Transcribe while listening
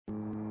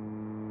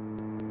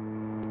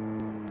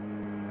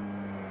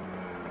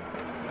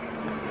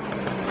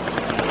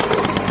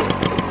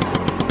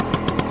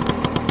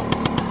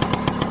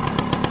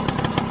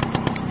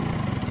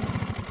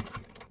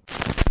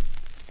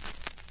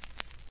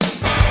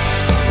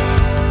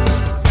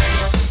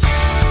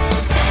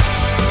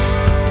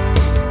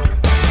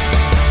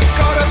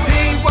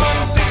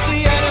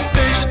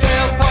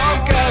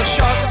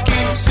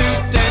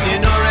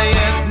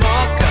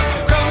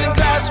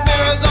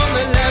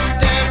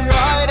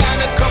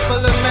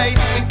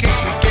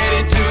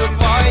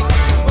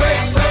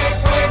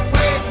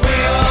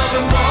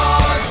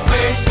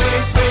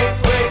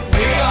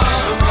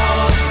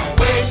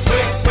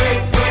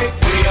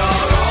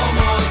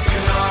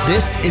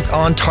Always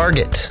on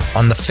Target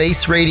on The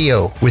Face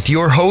Radio with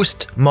your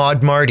host,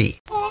 Maud Marty.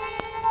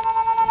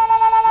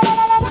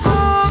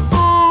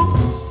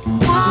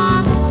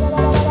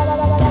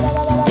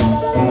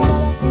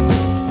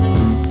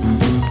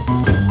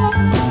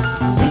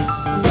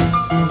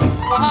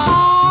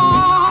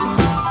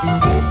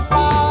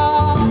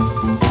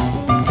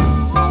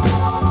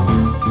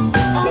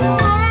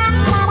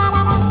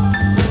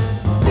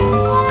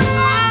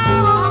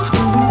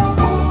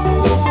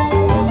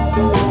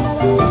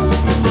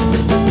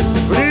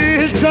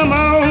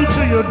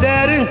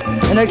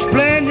 And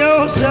explain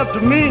yourself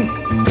to me,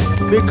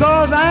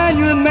 because I ain't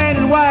you man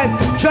and wife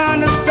trying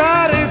to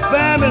start a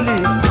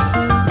family.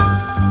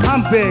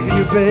 I'm begging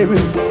you, baby,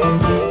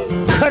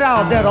 cut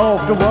out that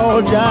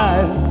off-the-wall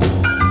jive.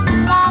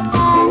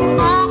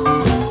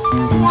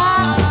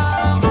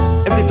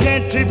 If you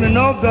can't treat me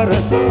no better,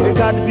 it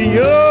got to be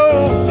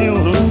your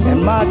funeral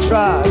and my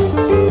tribe.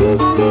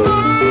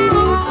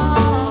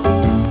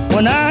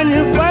 When I and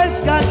you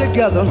first got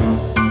together,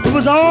 it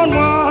was on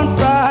one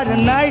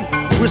Friday night.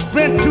 We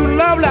spent 2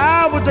 lovely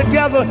hours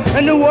together,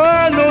 and the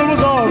world knew it was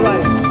all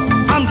right.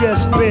 I'm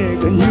just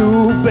begging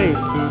you, baby,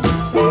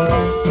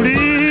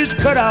 please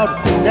cut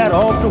out that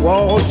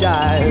off-the-wall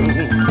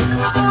jive.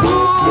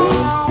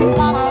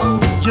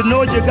 You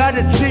know you got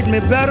to treat me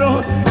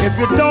better. If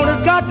you don't,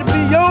 it's got to be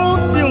your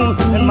funeral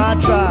and my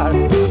trial.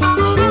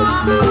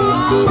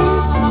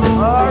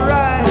 All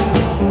right.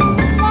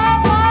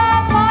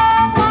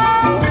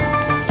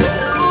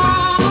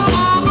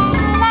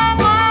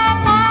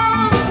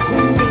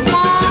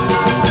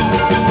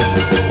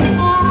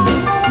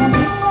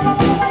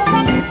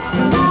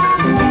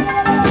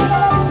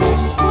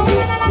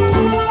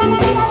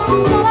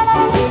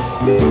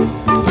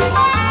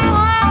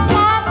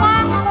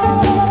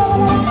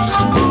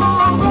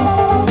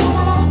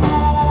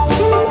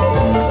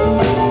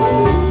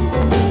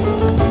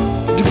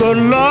 The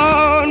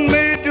Lord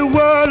made the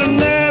world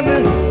and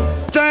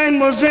everything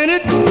was in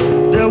it.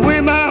 The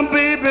way my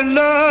baby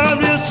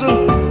love is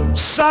a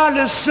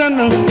solid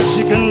sinner.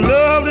 She can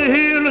love to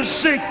heal the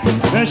sick,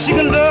 and she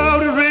can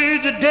love to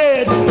raise the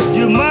dead.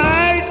 You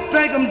might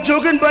think I'm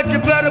joking, but you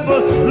better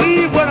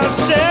believe what I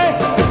say.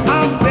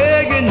 I'm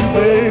begging you,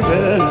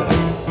 baby,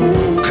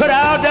 cut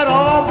out that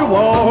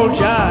off-the-wall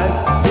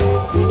jive.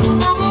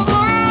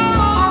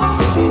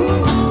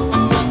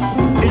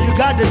 You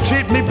got to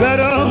treat me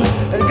better.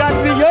 It got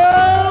to be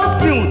your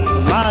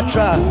funeral, my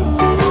tribe.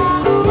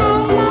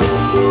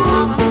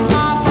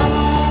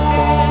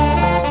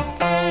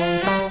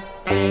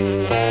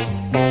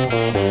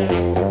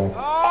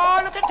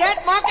 Oh, look at that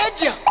monkey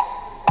jump.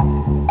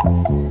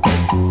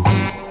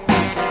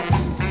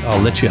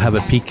 I'll let you have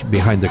a peek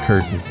behind the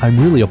curtain. I'm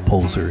really a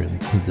poser in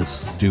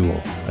this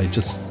duo. I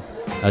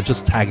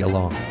just tag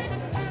along.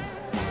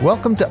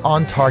 Welcome to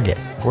On Target,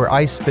 where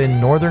I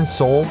spin Northern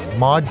Soul,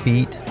 Mod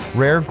Beat,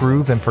 Rare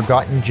Groove, and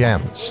Forgotten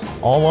Gems,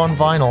 all on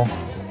vinyl,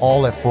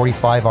 all at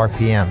 45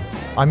 RPM.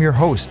 I'm your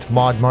host,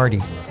 Maud Marty.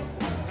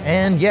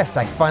 And yes,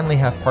 I finally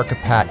have Parka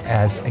Pat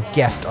as a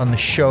guest on the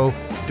show,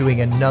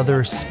 doing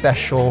another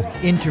special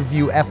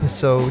interview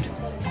episode.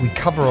 We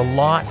cover a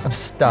lot of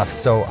stuff,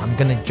 so I'm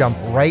going to jump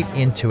right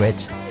into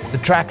it. The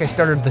track I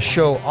started the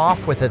show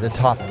off with at the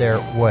top there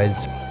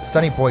was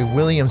Sonny Boy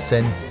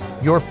Williamson,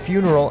 Your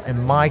Funeral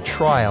and My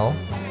Trial,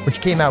 which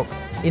came out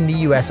in the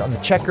US on the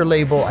Checker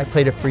label. I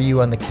played it for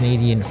you on the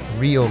Canadian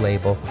Rio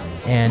label.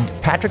 And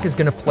Patrick is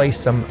going to play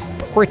some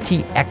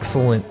pretty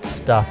excellent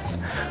stuff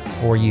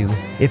for you.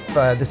 If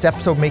this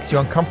episode makes you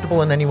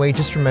uncomfortable in any way,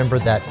 just remember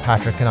that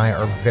Patrick and I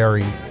are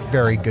very,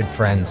 very good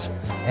friends.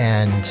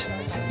 And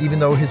even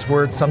though his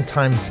words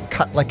sometimes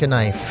cut like a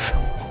knife,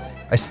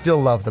 I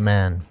still love the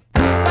man.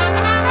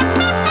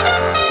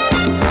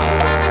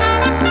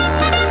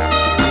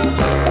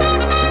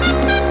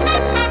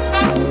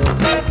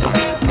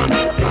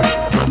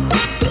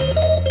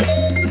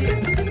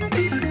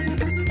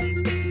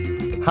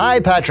 Hi,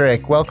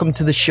 Patrick. Welcome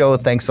to the show.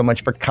 Thanks so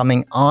much for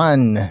coming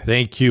on.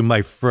 Thank you,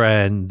 my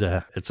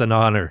friend. It's an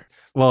honor.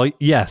 Well,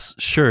 yes,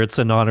 sure, it's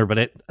an honor,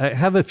 but I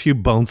have a few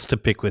bones to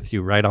pick with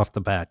you right off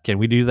the bat. Can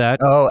we do that?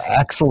 Oh,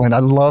 excellent. I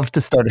love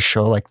to start a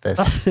show like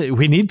this.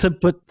 We need to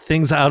put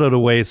things out of the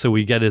way so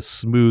we get a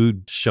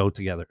smooth show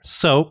together.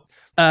 So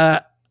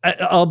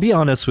I'll be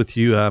honest with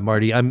you,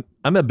 Marty. I'm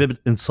a bit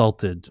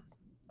insulted.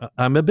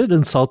 I'm a bit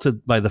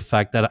insulted by the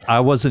fact that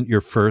I wasn't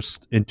your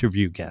first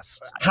interview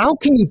guest. How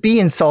can you be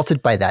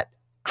insulted by that?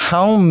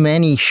 How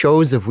many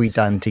shows have we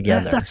done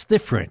together? That's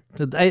different.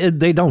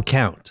 They don't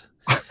count.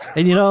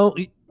 And,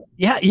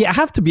 yeah, you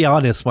have to be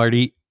honest,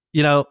 Marty.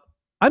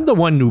 I'm the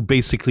one who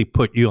basically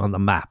put you on the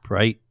map,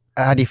 right?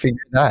 How do you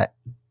figure that?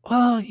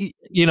 Well,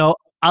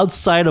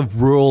 outside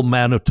of rural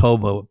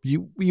Manitoba,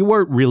 you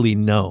weren't really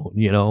known,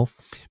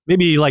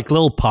 Maybe like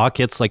little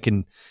pockets like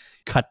in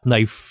Cut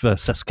Knife,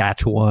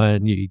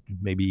 Saskatchewan, you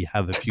maybe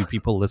have a few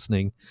people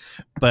listening.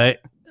 But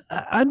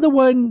I'm the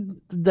one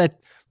that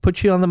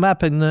put you on the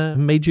map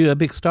and made you a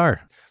big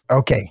star.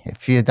 Okay,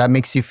 if that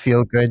makes you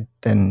feel good,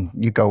 then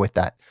you go with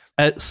that.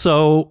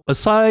 So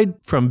aside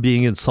from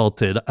being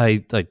insulted,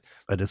 I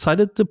I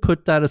decided to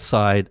put that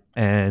aside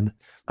and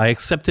I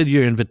accepted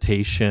your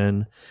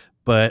invitation.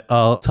 But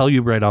I'll tell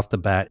you right off the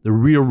bat, the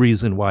real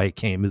reason why I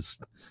came is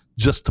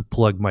just to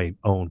plug my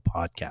own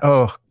podcast,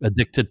 Oh,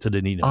 Addicted to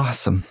the Needle.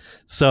 awesome.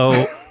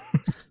 So,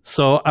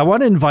 so I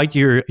want to invite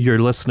your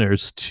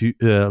listeners to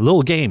a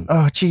little game.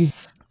 Oh,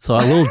 geez. So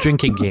a little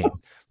drinking game.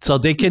 So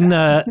they can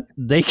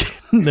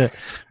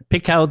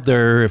pick out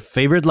their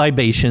favorite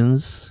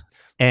libations,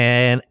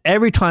 and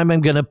every time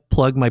I'm gonna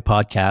plug my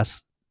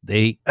podcast,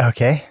 they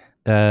Okay.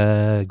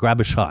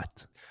 grab a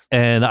shot.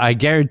 And I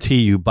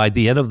guarantee you, by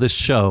the end of this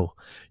show,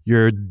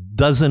 your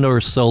dozen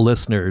or so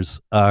listeners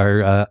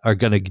are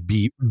going to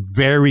be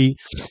very,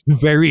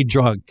 very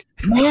drunk.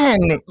 Man,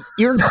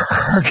 you're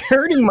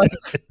hurting my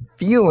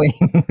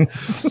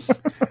feelings.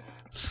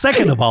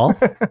 Second of all,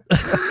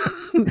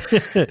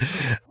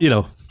 you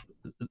know,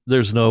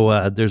 there's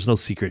no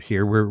secret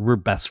here. We're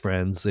best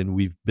friends, and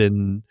we've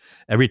been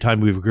every time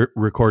we've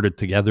recorded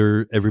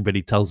together.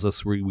 Everybody tells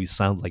us we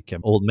sound like an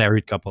old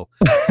married couple.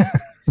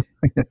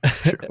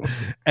 That's true.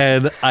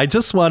 And I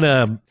just want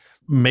to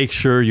make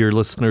sure your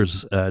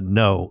listeners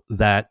know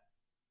that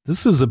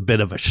this is a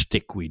bit of a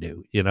shtick we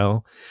do. You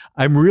know,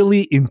 I'm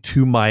really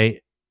into my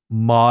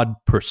mod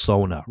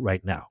persona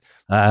right now.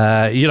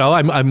 You know,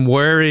 I'm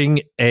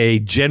wearing a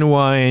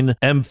genuine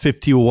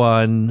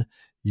M51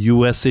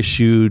 US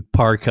issued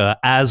parka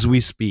as we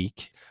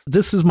speak.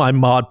 This is my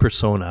mod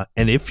persona.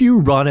 And if you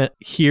want to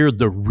hear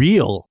the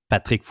real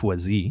Patrick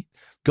Foisy,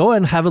 go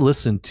and have a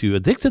listen to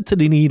Addicted to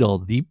the Needle,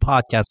 the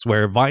podcast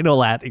where a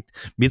vinyl addict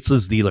meets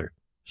his dealer.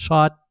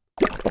 Shot.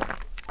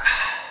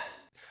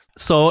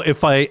 So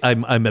if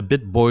I'm a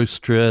bit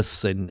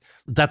boisterous, and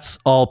that's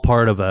all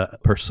part of a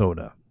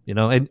persona, you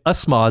know, and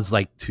us mods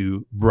like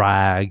to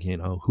brag, you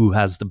know, who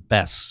has the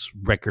best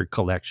record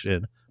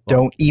collection. Well,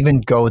 Don't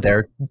even go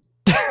there.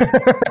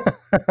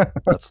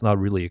 that's not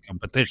really a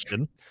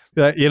competition.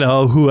 You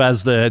know, who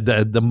has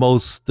the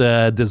most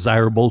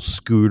desirable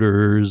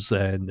scooters,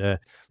 and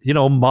you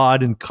know,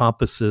 mod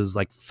encompasses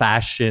like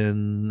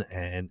fashion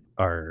and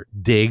our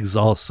digs.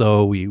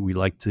 Also, we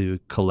like to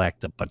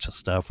collect a bunch of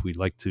stuff. We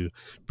like to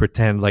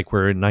pretend like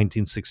we're in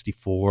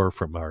 1964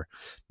 from our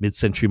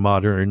mid-century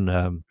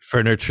modern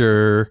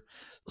furniture.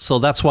 So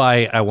that's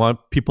why I want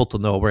people to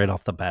know right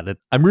off the bat that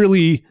I'm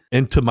really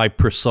into my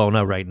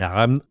persona right now.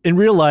 I'm in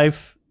real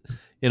life.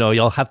 You know,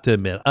 you'll have to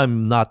admit,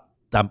 I'm not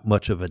that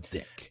much of a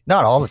dick.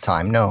 Not all the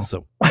time, no.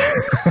 So,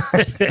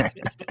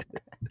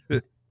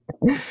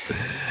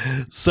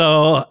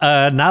 so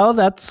now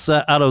that's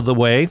out of the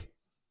way,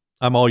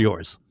 I'm all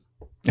yours.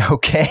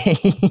 Okay.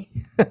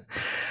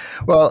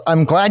 Well,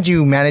 I'm glad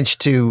you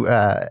managed to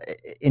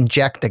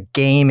inject a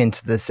game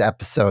into this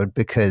episode,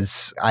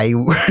 because I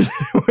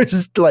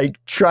was like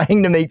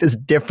trying to make this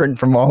different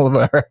from all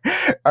of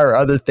our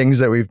other things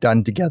that we've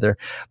done together.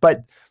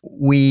 But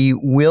we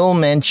will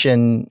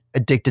mention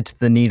Addicted to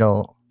the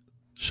Needle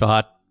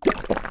Shot.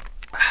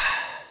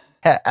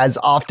 as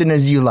often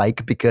as you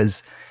like,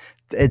 because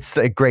it's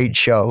a great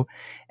show.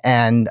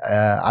 And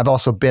I've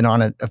also been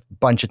on it a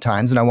bunch of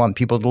times, and I want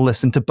people to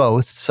listen to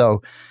both.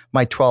 So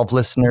my 12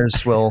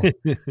 listeners will.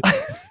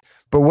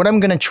 But what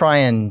I'm going to try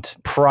and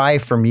pry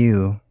from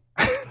you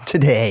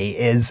today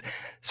is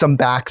some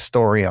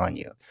backstory on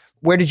you.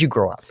 Where did you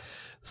grow up?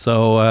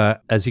 So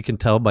as you can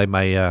tell by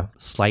my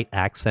slight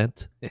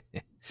accent,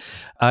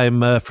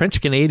 I'm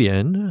French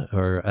Canadian,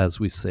 or as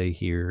we say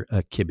here,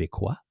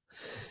 Québécois.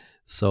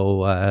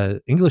 So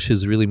English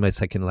is really my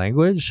second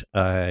language.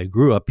 I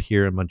grew up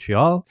here in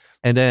Montreal.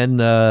 And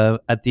then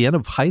at the end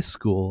of high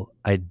school,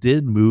 I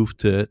did move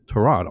to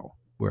Toronto,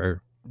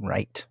 where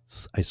Right.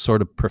 I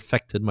sort of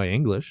perfected my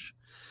English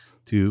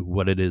to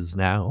what it is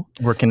now.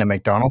 Working at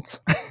McDonald's?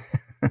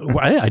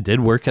 I did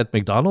work at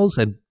McDonald's,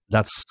 and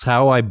that's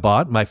how I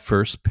bought my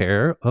first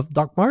pair of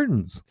Doc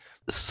Martens.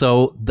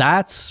 So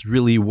that's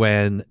really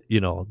when,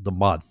 you know, the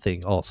mod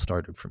thing all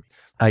started for me.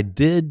 I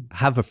did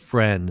have a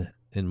friend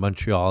in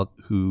Montreal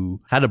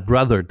who had a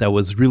brother that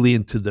was really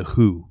into The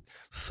Who.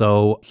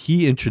 So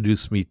he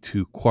introduced me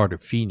to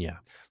Quadrophenia,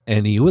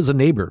 and he was a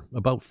neighbor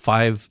about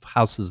 5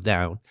 houses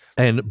down.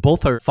 And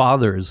both our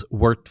fathers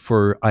worked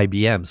for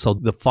IBM. So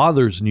the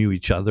fathers knew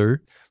each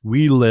other.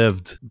 We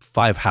lived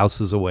 5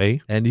 houses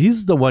away, and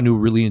he's the one who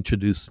really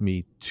introduced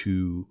me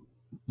to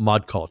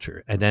mod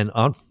culture. And then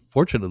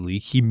unfortunately,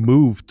 he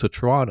moved to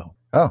Toronto.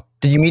 Oh,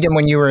 did you meet him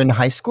when you were in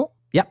high school?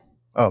 Yeah,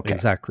 Okay.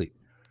 exactly.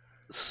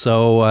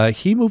 So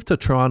he moved to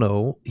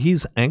Toronto.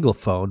 He's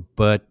Anglophone,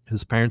 but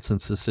his parents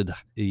insisted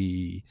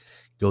he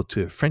go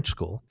to a French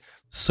school.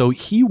 So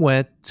he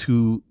went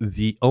to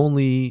the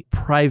only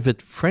private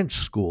French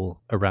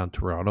school around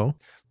Toronto,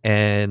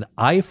 and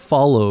I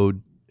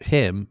followed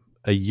him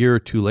a year or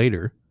two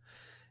later,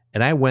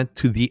 and I went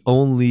to the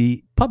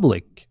only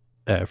public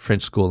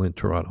French school in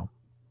Toronto,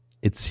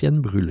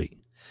 Etienne Brûlé.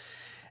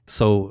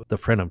 So the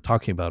friend I'm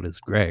talking about is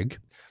Greg,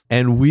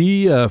 and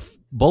we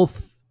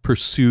both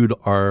pursued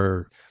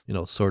our, you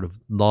know, sort of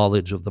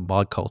knowledge of the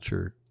mod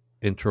culture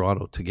in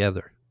Toronto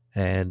together.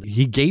 And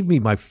he gave me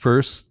my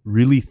first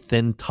really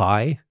thin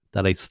tie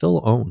that I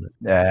still own,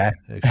 Yeah.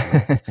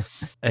 actually.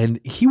 And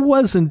he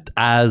wasn't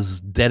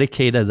as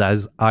dedicated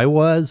as I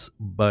was,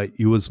 but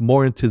he was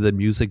more into the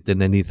music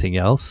than anything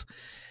else.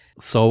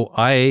 So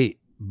I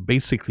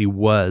basically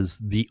was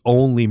the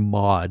only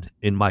mod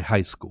in my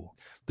high school.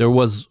 There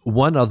was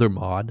one other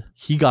mod.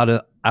 He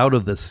got out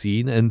of the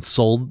scene and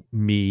sold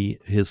me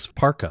his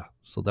parka.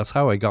 So that's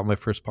how I got my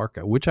first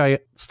parka, which I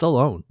still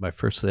own, my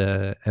first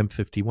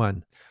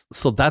M51.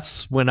 So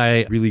that's when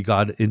I really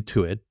got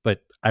into it.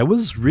 But I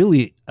was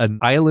really an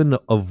island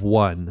of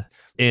one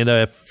in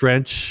a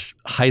French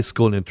high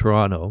school in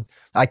Toronto.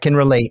 I can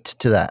relate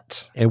to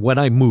that. And when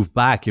I moved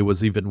back, it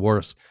was even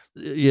worse.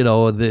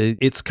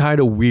 It's kind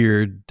of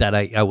weird that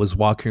I was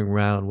walking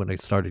around when I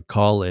started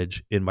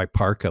college in my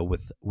parka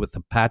with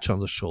a patch on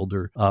the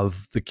shoulder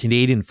of the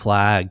Canadian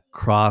flag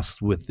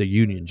crossed with the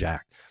Union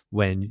Jack,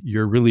 when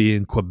you're really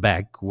in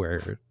Quebec,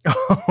 where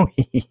Oh,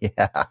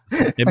 yeah.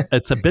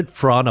 it's a bit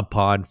frowned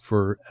upon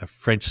for a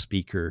French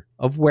speaker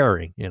of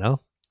wearing,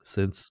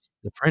 since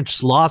the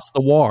French lost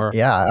the war.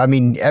 Yeah. I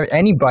mean,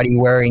 anybody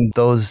wearing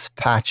those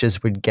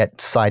patches would get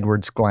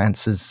sideways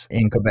glances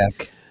in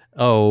Quebec.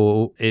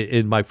 Oh,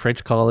 in my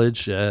French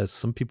college,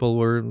 some people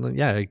were,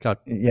 I got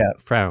Yeah.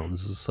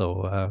 frowns.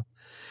 So,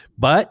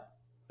 but,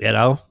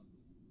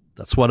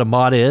 that's what a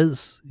mod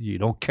is. You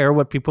don't care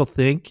what people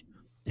think.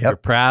 Yep. You're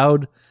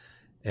proud.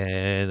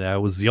 And I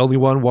was the only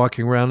one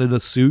walking around in a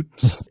suit.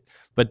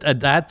 But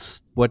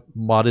that's what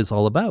mod is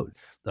all about.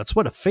 That's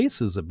what a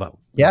face is about.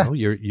 Yeah.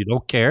 You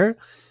don't care.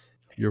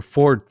 You're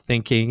forward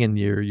thinking, and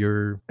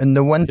you're. And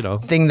the one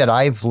thing that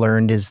I've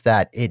learned is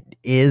that it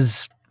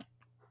is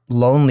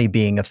lonely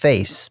being a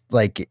face.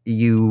 Like,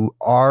 you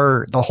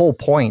are, the whole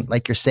point,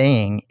 like you're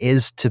saying,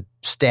 is to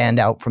stand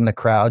out from the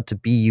crowd, to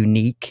be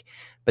unique,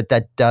 but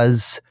that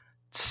does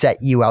set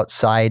you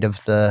outside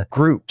of the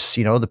groups,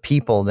 the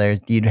people there.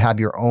 You'd have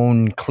your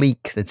own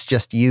clique that's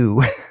just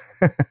you.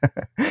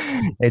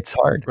 It's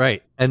hard.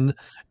 Right. And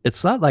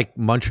it's not like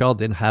Montreal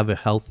didn't have a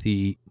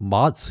healthy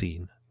mod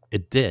scene.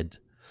 It did.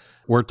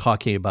 We're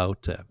talking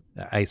about,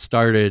 I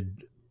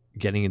started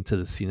getting into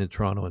the scene in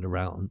Toronto in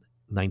around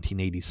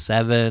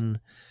 1987,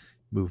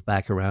 moved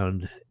back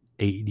around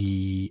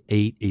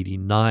 88,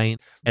 89.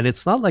 And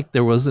it's not like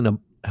there wasn't a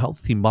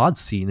healthy mod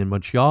scene in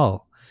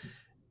Montreal.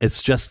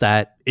 It's just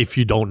that if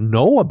you don't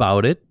know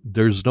about it,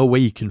 there's no way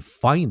you can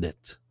find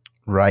it.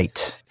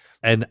 Right.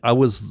 And I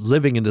was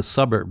living in the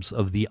suburbs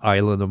of the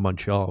island of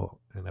Montreal,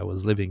 and I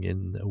was living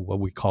in what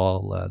we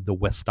call the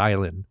West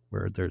Island,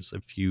 where there's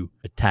a few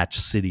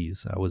attached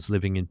cities. I was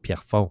living in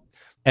Pierrefonds.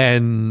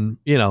 And,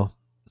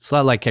 it's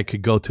not like I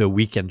could go to a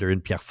weekender in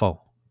Pierrefonds.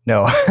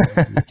 No.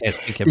 You can't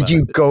think about Did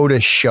you it. go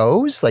to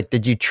shows? Like,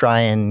 did you try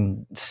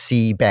and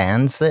see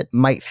bands that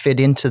might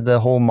fit into the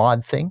whole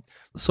mod thing?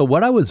 So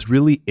what I was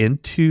really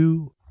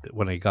into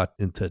when I got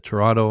into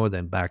Toronto and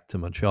then back to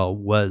Montreal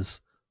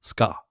was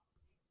ska,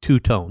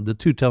 the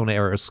two-tone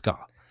era ska.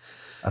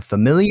 A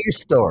familiar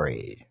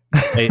story.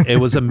 It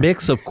was a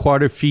mix of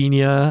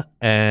Quadrophenia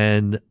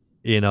and,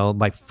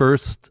 my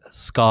first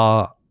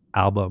ska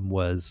album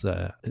was,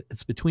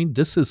 it's between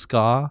This Is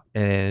Ska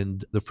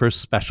and the first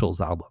Specials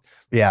album.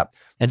 Yeah.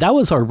 And that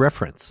was our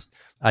reference.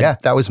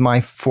 That was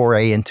my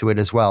foray into it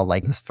as well.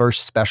 Like, the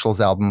first Specials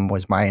album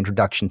was my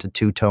introduction to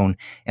two-tone,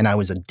 and I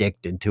was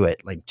addicted to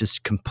it, like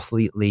just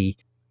completely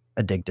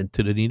addicted.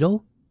 To the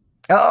needle?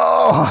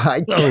 Oh,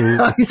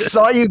 I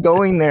saw you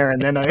going there,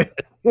 and then I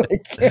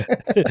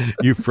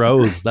You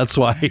froze. That's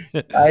why.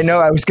 I know,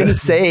 I was going to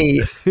say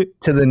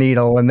To the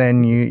Needle, and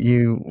then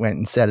you went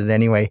and said it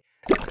anyway.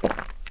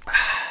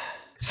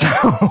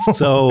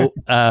 So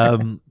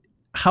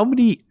how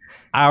many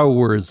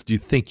hours do you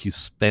think you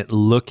spent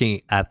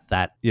looking at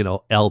that,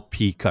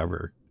 LP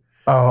cover?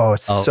 Oh,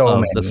 so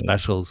many. The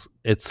Specials.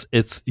 It's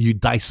you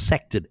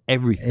dissected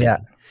everything. Yeah.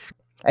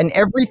 And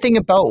everything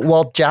about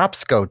Walt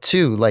Japsko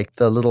too, like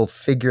the little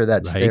figure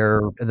that's Right.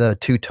 there, the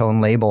two-tone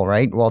label,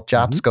 right? Walt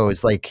Japsko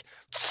is like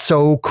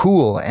so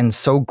cool and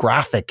so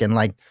graphic, and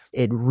like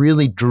it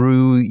really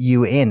drew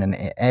you in, and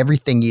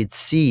everything you'd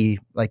see,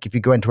 like if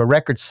you go into a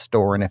record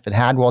store and if it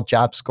had Walt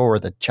Japsko or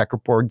the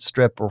checkerboard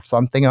strip or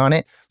something on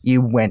it, you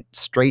went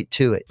straight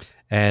to it.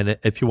 And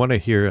if you want to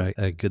hear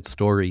a good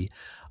story,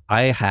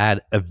 I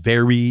had a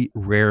very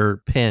rare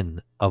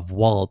pin of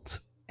Walt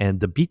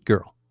and the Beat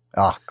Girl.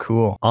 Oh,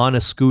 cool. On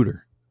a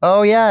scooter.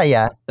 Oh,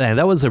 yeah. And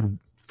that was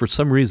for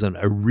some reason,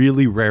 a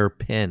really rare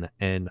pin,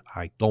 and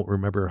I don't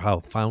remember how I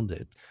found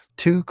it.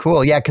 Too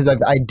cool. Yeah, because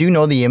I do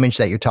know the image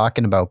that you're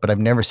talking about, but I've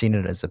never seen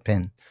it as a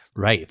pin.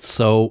 Right.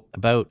 So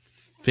about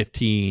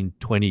 15,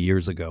 20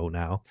 years ago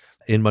now,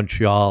 in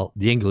Montreal,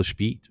 the English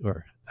Beat,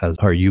 or as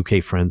our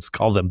UK friends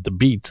call them, the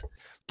Beat,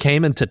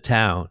 came into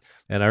town.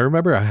 And I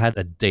remember I had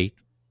a date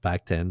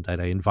back then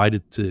that I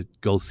invited to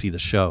go see the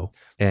show.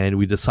 And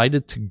we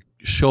decided to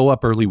show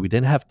up early. We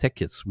didn't have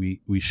tickets.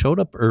 We showed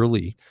up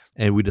early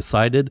and we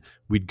decided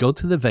we'd go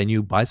to the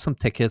venue, buy some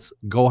tickets,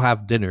 go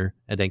have dinner,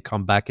 and then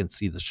come back and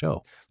see the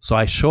show. So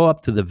I show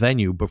up to the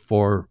venue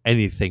before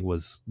anything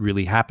was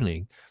really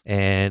happening.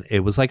 And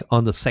it was like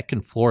on the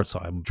second floor. So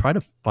I'm trying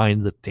to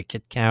find the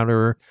ticket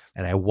counter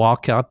and I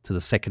walk up to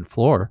the second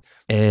floor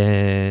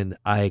and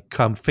I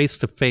come face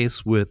to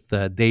face with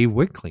Dave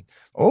Winkling.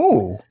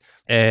 Oh.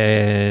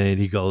 And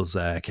he goes,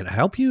 "Can I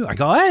help you?" I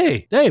go,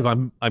 "Hey, Dave,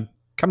 I'm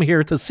coming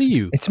here to see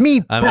you. It's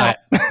me,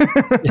 Pat.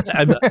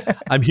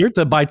 I'm here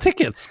to buy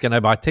tickets. Can I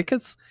buy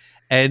tickets?"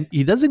 And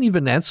he doesn't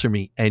even answer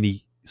me, and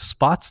he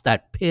spots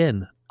that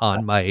pin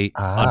on my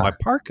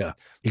parka.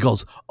 He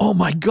goes, "Oh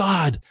my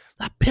God,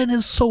 that pin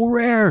is so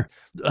rare.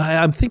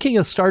 I'm thinking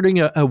of starting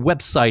a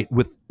website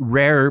with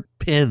rare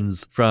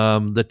pins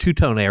from the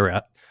two-tone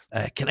era.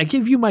 Can I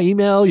give you my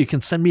email? You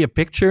can send me a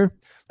picture."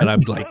 And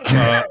I'm like,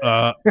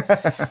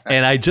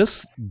 and I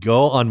just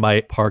go on my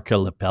parka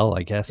lapel,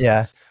 I guess.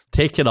 Yeah.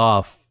 Take it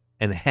off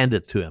and hand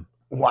it to him.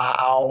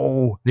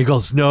 Wow. And he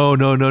goes, no,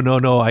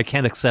 I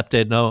can't accept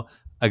it. No.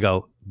 I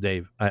go,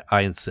 "Dave,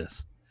 I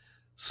insist."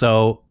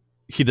 So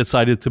he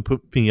decided to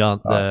put me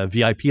on the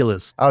VIP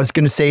list. I was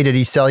going to say, did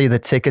he sell you the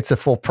tickets at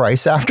full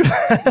price after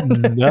that?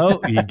 No,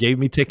 he gave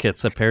me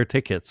tickets, a pair of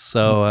tickets.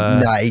 So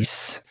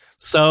nice.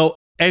 So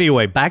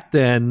anyway, back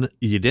then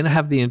you didn't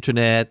have the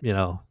internet,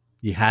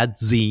 You had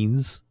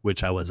zines,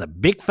 which I was a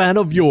big fan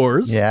of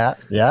yours. Yeah.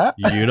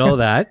 You know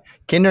that.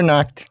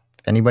 Kindernacht.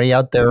 If anybody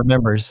out there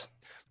remembers.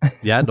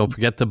 Yeah, don't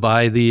forget to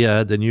buy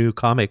the new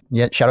comic.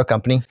 Yeah, Shadow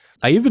Company.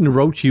 I even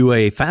wrote you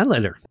a fan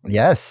letter.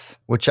 Yes,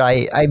 which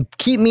I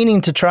keep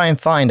meaning to try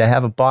and find. I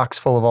have a box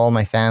full of all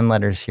my fan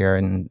letters here,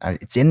 and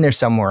it's in there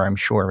somewhere, I'm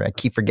sure. I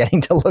keep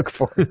forgetting to look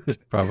for it.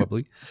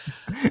 Probably.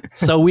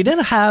 So we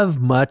didn't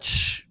have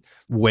much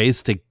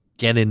ways to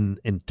get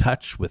in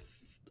touch with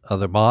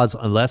other mods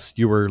unless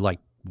you were like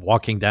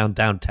walking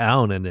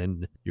downtown and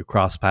then you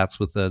cross paths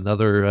with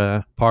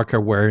another parka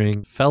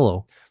wearing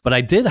fellow. But I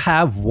did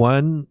have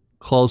one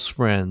close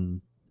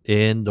friend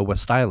in the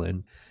West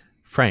Island,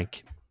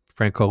 Frank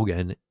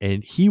Hogan,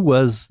 and he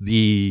was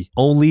the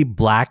only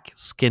black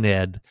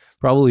skinhead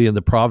probably in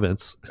the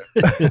province.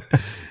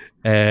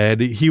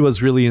 And he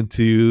was really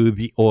into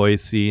the Oi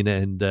scene,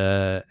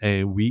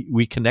 and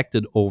we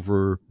connected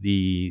over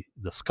the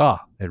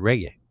ska and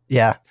reggae.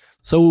 Yeah.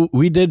 So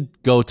we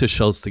did go to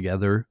shows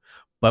together,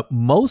 but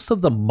most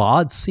of the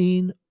mod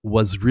scene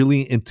was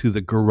really into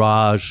the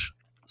garage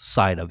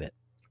side of it.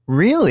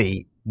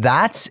 Really?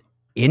 That's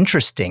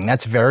interesting.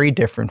 That's very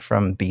different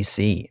from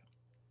BC.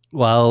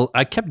 Well,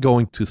 I kept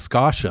going to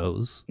ska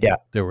shows. Yeah.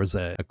 There was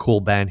a cool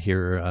band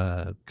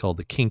here called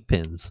the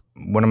Kingpins.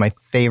 One of my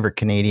favorite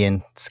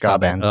Canadian ska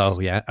bands. Oh,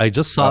 yeah. I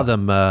just saw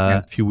them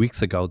a few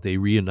weeks ago. They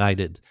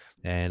reunited,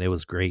 and it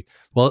was great.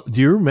 Well,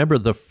 do you remember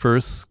the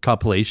first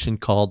compilation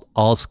called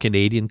All's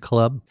Canadian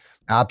Club?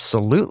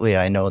 Absolutely,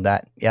 I know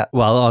that. Yeah.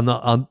 Well,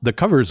 on the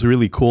cover is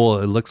really cool.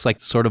 It looks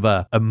like sort of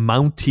a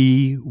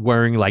Mountie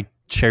wearing like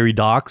cherry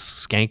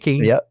docks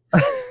skanking. Yep.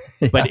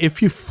 Yeah. But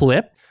if you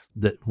flip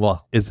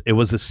it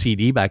was a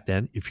CD back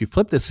then. If you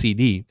flip the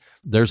CD,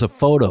 there's a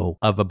photo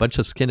of a bunch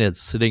of skinheads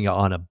sitting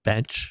on a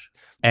bench,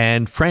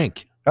 and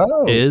Frank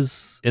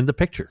is in the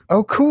picture.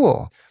 Oh,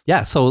 cool.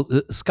 Yeah, so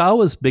ska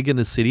was big in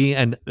the city,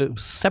 and it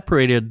was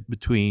separated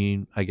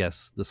between, I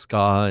guess, the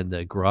ska and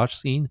the garage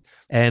scene.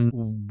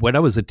 And when I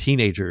was a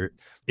teenager,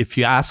 if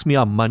you asked me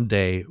on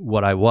Monday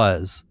what I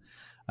was,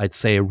 I'd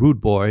say a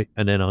rude boy,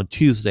 and then on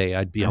Tuesday,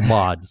 I'd be a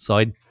mod. So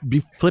I'd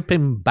be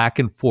flipping back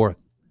and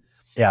forth.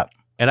 Yeah.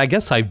 And I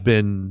guess I've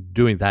been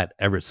doing that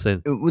ever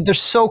since. They're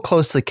so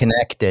closely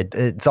connected.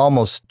 It's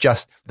almost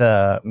just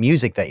the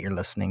music that you're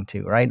listening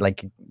to, right?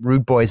 Like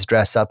rude boys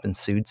dress up in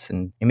suits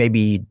and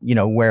maybe,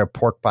 wear a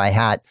pork pie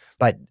hat.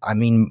 But I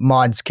mean,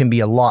 mods can be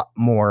a lot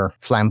more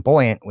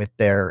flamboyant with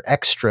their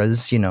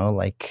extras,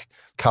 like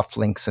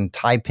cufflinks and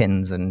tie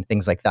pins and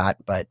things like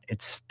that. But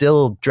it's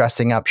still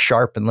dressing up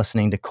sharp and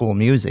listening to cool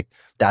music.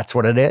 That's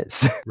what it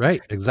is.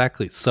 Right,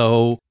 exactly.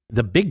 So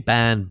the big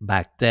band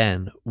back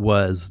then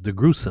was the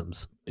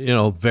Gruesomes,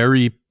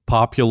 very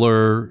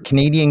popular.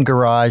 Canadian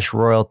garage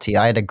royalty.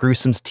 I had a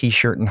Gruesomes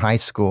t-shirt in high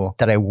school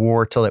that I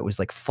wore till it was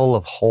like full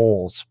of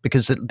holes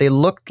because they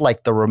looked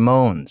like the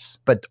Ramones,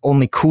 but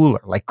only cooler,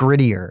 like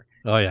grittier.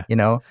 Oh, yeah.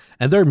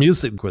 And their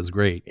music was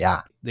great.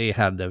 Yeah. They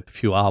had a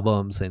few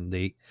albums and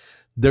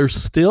they're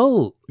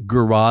still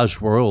garage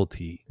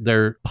royalty.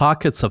 They're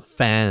pockets of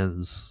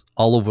fans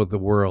all over the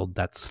world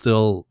that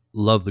still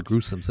love the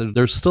Gruesomes.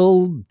 They're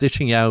still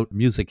dishing out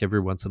music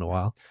every once in a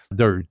while.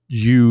 They're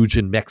huge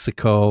in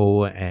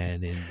Mexico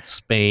and in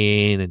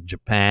Spain and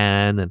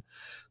Japan. And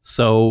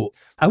so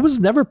I was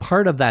never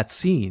part of that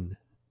scene,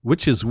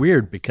 which is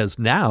weird because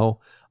now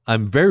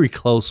I'm very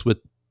close with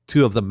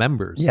two of the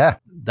members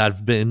that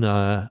have been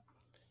on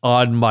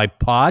my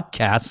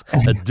podcast,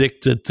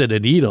 Addicted to the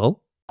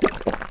Needle.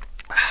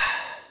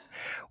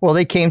 Well,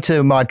 they came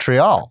to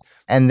Montreal.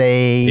 And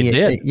they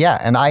did.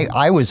 And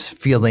I was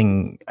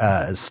feeling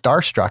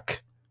starstruck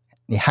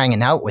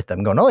hanging out with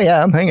them, going, "Oh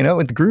yeah, I'm hanging out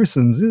with the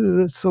Gruesomes.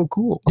 That's so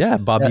cool." Yeah,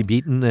 Bobby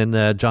Beaton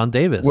and John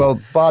Davis. Well,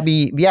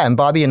 Bobby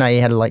and I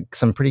had like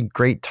some pretty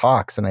great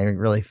talks, and I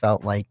really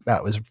felt like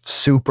that was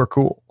super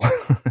cool.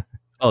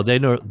 Oh, they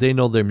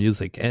know their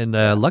music, and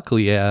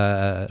luckily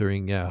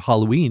during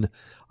Halloween,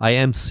 I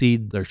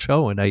emceed their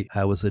show, and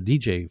I was a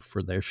DJ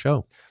for their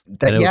show.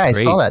 I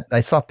saw that.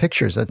 I saw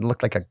pictures. It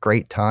looked like a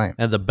great time.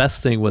 And the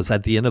best thing was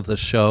at the end of the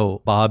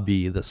show,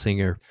 Bobby, the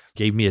singer,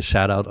 gave me a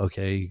shout out.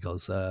 Okay, he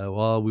goes,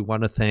 well, we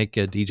want to thank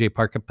DJ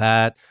Parka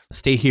Pat.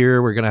 Stay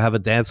here. We're going to have a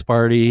dance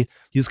party.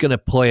 He's going to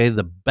play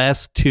the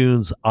best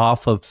tunes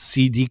off of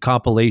CD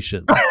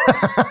compilations.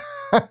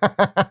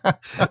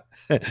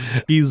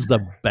 He's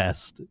the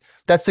best.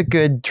 That's a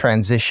good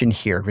transition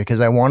here because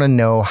I want to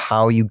know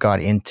how you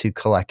got into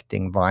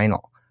collecting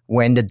vinyl.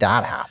 When did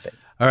that happen?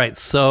 All right.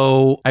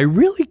 So I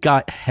really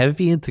got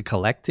heavy into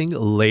collecting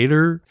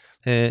later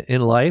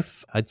in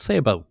life. I'd say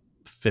about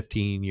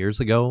 15 years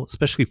ago,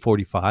 especially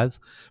 45s.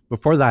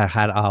 Before that, I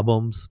had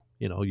albums,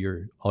 all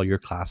your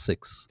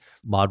classics,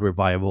 Mod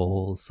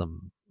Revival,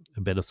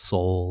 a bit of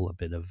soul, a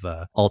bit of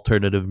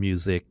alternative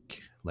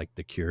music, like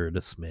The Cure,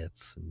 The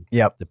Smiths, and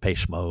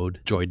Depeche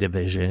Mode, Joy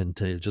Division,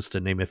 just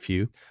to name a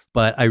few.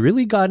 But I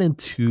really got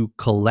into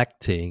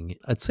collecting,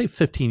 I'd say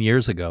 15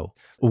 years ago.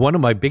 One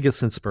of my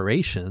biggest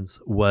inspirations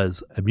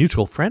was a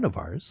mutual friend of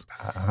ours,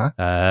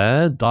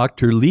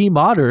 Dr. Lee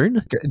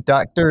Modern.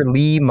 Dr.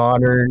 Lee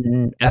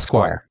Modern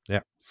Esquire. Yeah.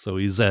 So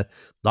he's a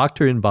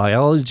doctor in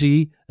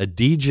biology, a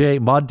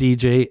DJ, mod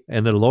DJ,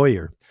 and a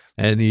lawyer.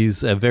 And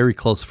he's a very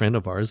close friend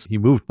of ours. He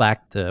moved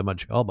back to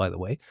Montreal, by the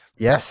way.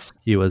 Yes.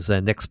 He was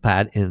an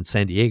expat in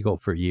San Diego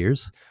for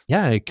years.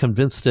 Yeah, I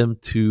convinced him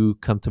to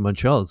come to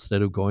Montreal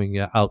instead of going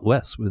out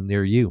west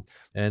near you.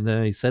 And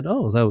he said,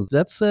 oh,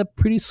 that's a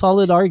pretty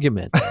solid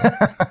argument.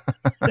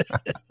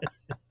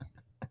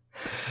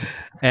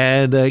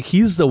 And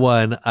he's the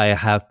one I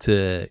have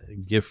to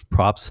give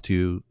props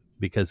to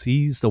because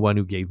he's the one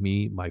who gave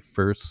me my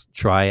first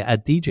try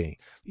at DJing.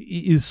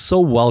 He's so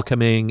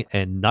welcoming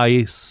and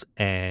nice,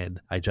 and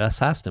I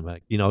just asked him.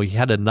 He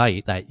had a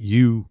night that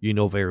you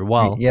know very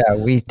well. Yeah,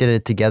 we did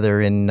it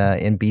together in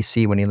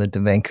BC when he lived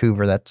in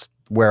Vancouver. That's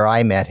where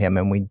I met him,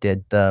 and we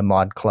did the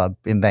Mod Club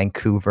in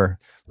Vancouver.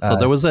 So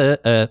there was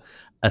a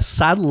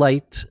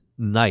satellite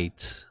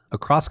night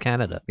across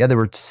Canada. Yeah, there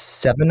were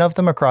 7 of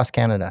them across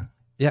Canada.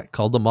 Yeah,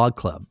 called the Mod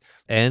Club,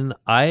 and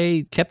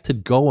I kept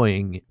it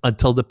going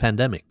until the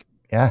pandemic.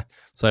 Yeah.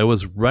 So I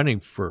was running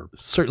for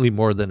certainly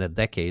more than a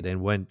decade.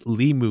 And when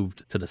Lee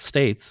moved to the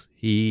States,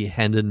 he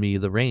handed me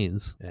the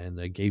reins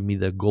and gave me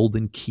the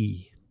golden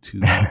key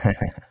to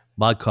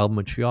Mod Club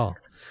Montreal.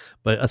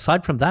 But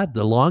aside from that,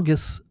 the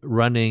longest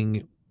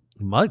running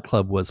Mod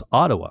Club was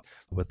Ottawa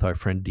with our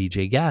friend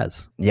DJ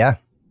Gaz. Yeah.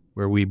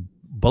 Where we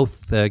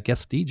both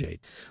guest DJ'd.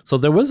 So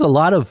there was a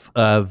lot of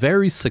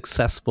very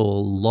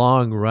successful,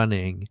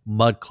 long-running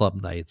Mud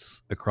Club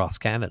nights across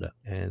Canada.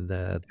 And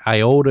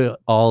I owed it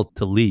all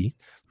to Lee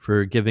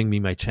for giving me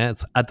my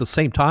chance. At the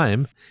same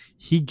time,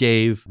 he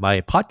gave my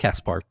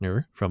podcast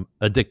partner from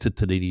Addicted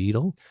to the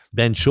Needle,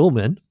 Ben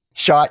Schulman,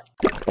 shot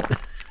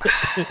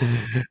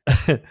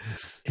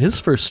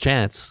his first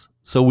chance.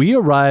 So we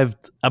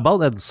arrived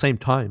about at the same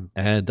time.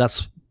 And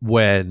that's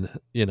when,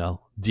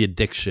 the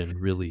addiction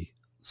really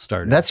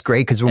started. That's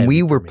great because when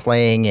we were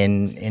playing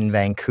in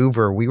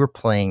Vancouver, we were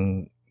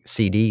playing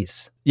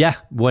CDs. Yeah,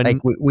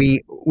 when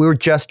we were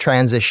just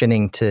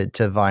transitioning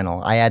to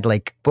vinyl. I had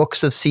like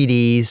books of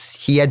CDs.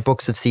 He had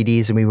books of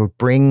CDs, and we would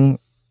bring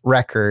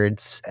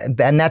records.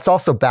 And that's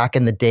also back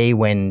in the day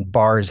when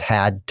bars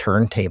had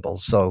turntables.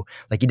 So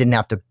like you didn't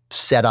have to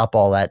set up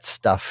all that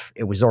stuff.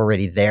 It was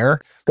already there.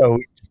 So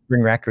we just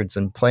bring records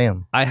and play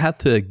them. I had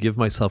to give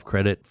myself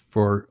credit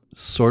for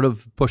sort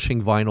of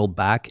pushing vinyl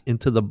back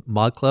into the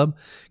Mod Club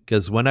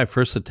because when I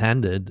first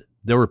attended,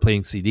 they were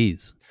playing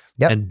CDs.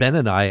 Yep. And Ben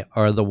and I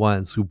are the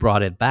ones who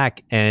brought it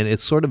back. And it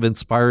sort of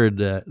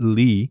inspired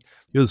Lee.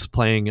 He was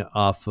playing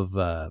off of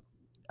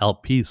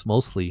LPs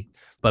mostly.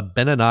 But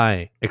Ben and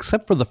I,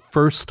 except for the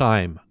first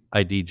time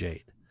I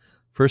DJ'd,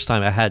 first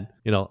time I had,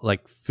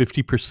 like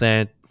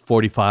 50%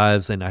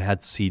 45s and I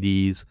had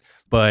CDs,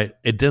 but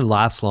it didn't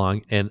last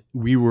long. And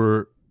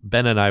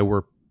Ben and I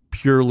were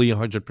purely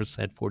 100%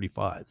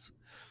 45s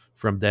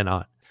from then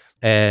on.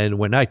 And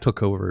when I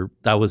took over,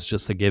 that was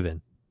just a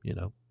given,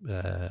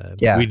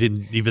 We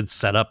didn't even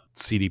set up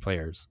CD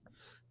players.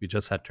 We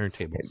just had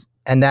turntables.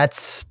 And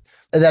that's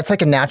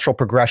like a natural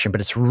progression,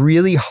 but it's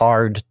really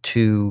hard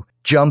to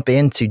jump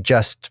into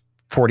just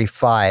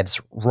 45s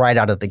right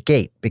out of the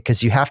gate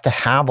because you have to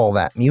have all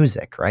that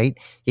music, right?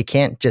 You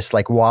can't just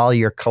like while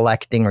you're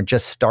collecting or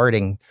just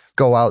starting,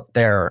 go out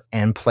there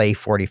and play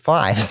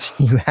 45s.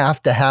 You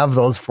have to have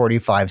those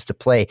 45s to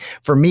play.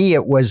 For me,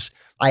 it was,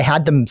 I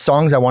had the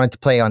songs I wanted to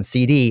play on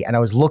CD and I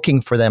was looking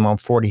for them on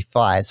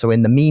 45. So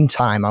in the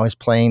meantime, I was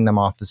playing them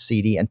off the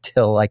CD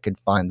until I could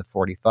find the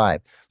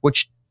 45,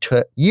 which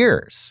took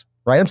years,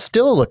 right? I'm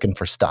still looking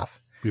for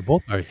stuff. We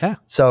both are, yeah.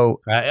 So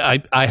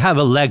I have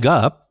a leg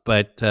up,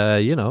 but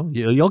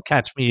you'll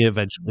catch me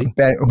eventually.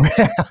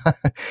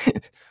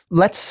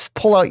 let's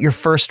pull out your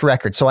first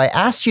record. So I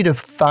asked you to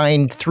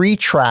find 3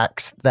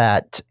 tracks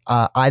that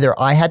either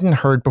I hadn't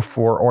heard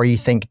before or you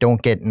think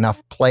don't get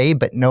enough play.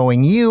 But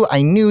knowing you,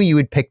 I knew you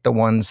would pick the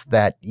ones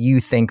that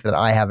you think that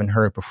I haven't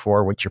heard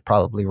before, which you're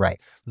probably right.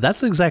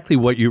 That's exactly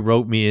what you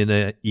wrote me in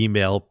an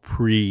email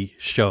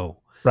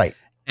pre-show. Right.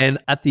 And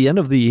at the end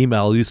of the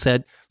email, you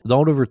said,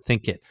 don't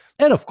overthink it.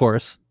 And of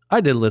course,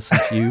 I did listen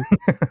to you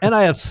and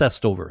I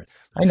obsessed over it.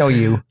 I know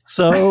you.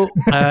 So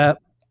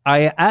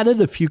I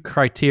added a few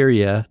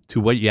criteria to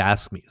what you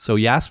asked me. So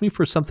you asked me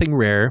for something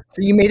rare.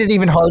 So you made it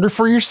even harder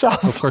for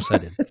yourself. Of course I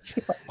did. That's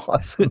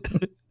awesome.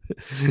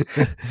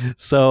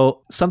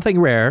 So something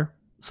rare,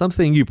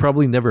 something you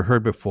probably never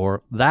heard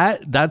before.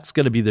 That's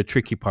going to be the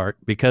tricky part,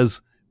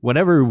 because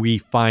whenever we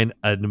find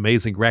an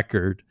amazing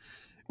record,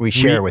 we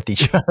share with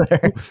each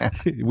other.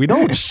 We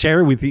don't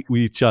share with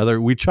each other.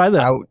 We try to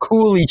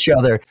out-cool each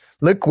other.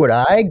 Look what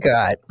I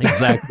got.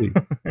 Exactly.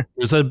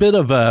 There's a bit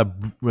of a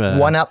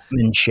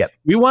one-upmanship.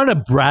 We want to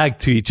brag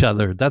to each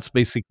other. That's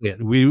basically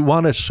it. We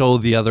want to show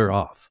the other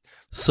off.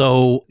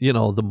 So,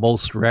 the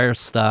most rare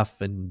stuff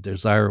and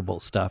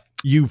desirable stuff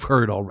you've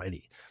heard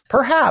already.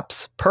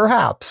 Perhaps.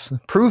 Prove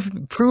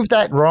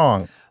that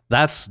wrong.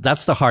 That's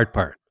the hard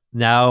part.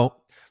 Now,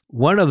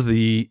 one of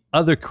the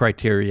other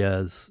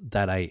criterias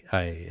that I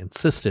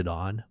insisted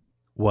on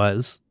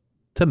was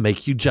to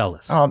make you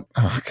jealous. Of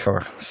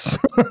course.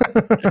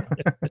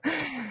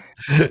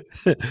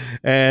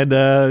 And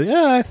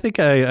I think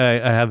I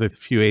have a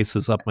few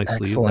aces up my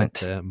sleeve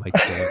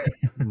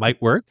that might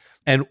work.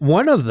 And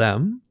one of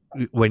them,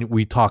 when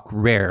we talk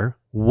rare,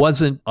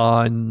 wasn't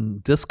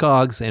on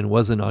Discogs and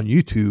wasn't on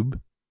YouTube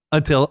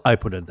until I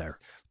put it there.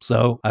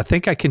 So I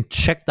think I can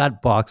check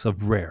that box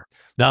of rare.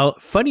 Now,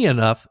 funny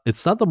enough,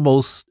 it's not the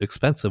most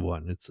expensive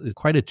one. It's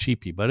quite a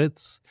cheapie, but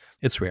it's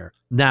rare.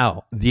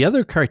 Now, the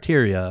other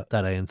criteria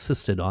that I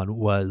insisted on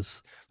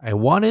was I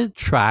wanted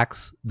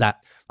tracks that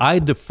I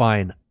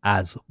define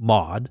as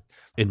mod,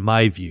 in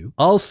my view,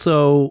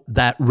 also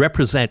that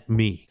represent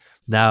me.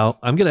 Now,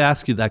 I'm going to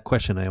ask you that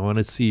question. I want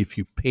to see if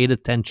you paid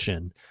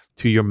attention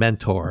to your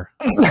mentor.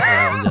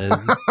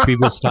 And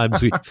previous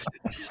times we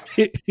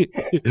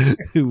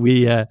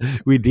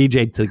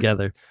DJ'd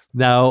together.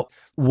 Now,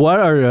 what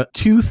are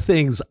 2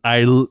 things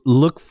I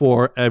look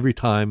for every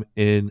time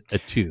in a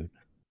tune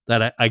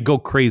that I go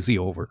crazy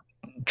over?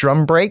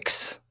 Drum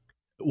breaks.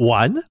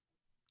 1,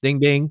 ding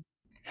ding.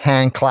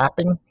 Hand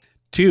clapping.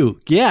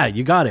 2, yeah,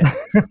 you got it.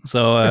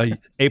 So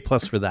A+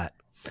 for that.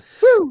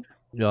 Woo!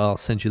 I'll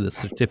send you the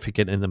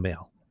certificate in the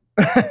mail.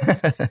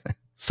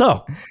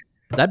 So,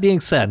 that being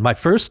said, my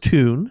first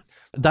tune,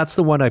 that's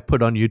the one I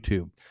put on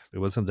YouTube. It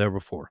wasn't there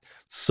before.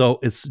 So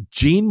it's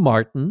Gene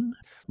Martin,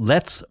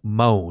 Let's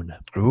Moan.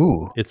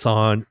 Ooh. It's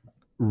on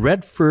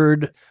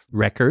Redford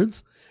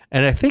Records,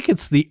 and I think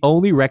it's the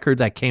only record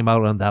that came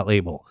out on that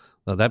label.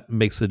 Now that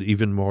makes it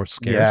even more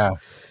scarce. Yeah.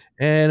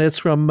 And it's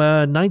from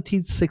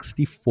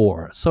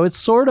 1964. So it's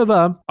sort of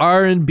a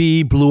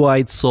R&B,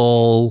 blue-eyed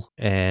soul,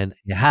 and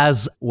it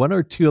has 1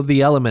 or 2 of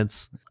the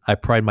elements I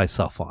pride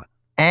myself on.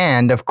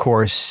 And, of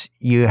course,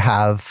 you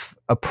have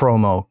a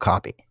promo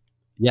copy.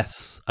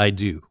 Yes, I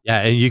do.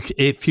 Yeah, and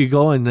if you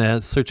go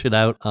and search it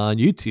out on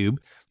YouTube,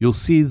 you'll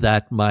see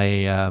that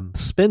my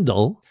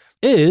spindle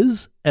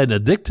is an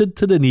Addicted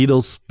to the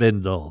Needle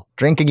spindle.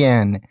 Drink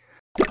again.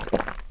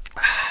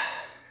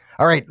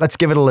 All right, let's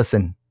give it a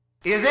listen.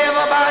 Is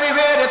everybody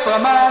ready for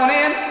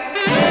moaning?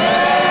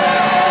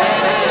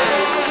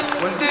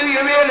 Well, do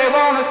you really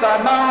want to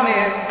start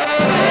moaning?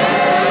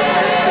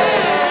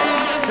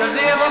 Does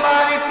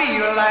everybody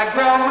feel like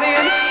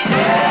groaning?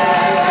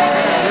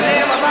 Well,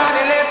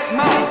 everybody, let's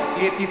moan.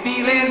 If you're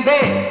feeling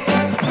bad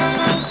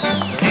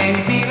and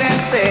you're feeling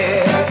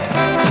sad,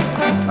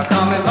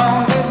 come and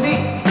moan with me.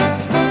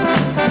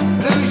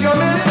 Lose your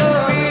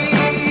misery.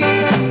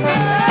 Just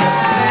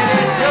let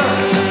it go.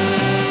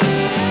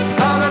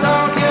 Cause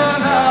don't you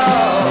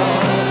know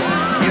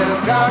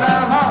you've got a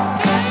moan?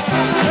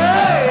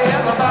 Hey,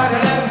 everybody,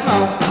 let's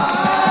moan.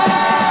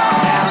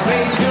 Now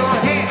raise your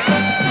hand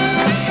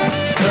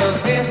the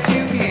best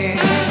you can.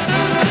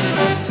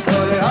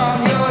 Put it on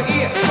your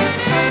ear.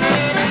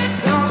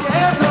 Don't you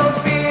have no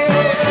fear.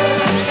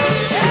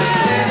 Just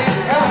let it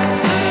go.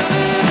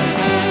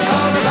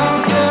 Cause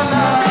don't you know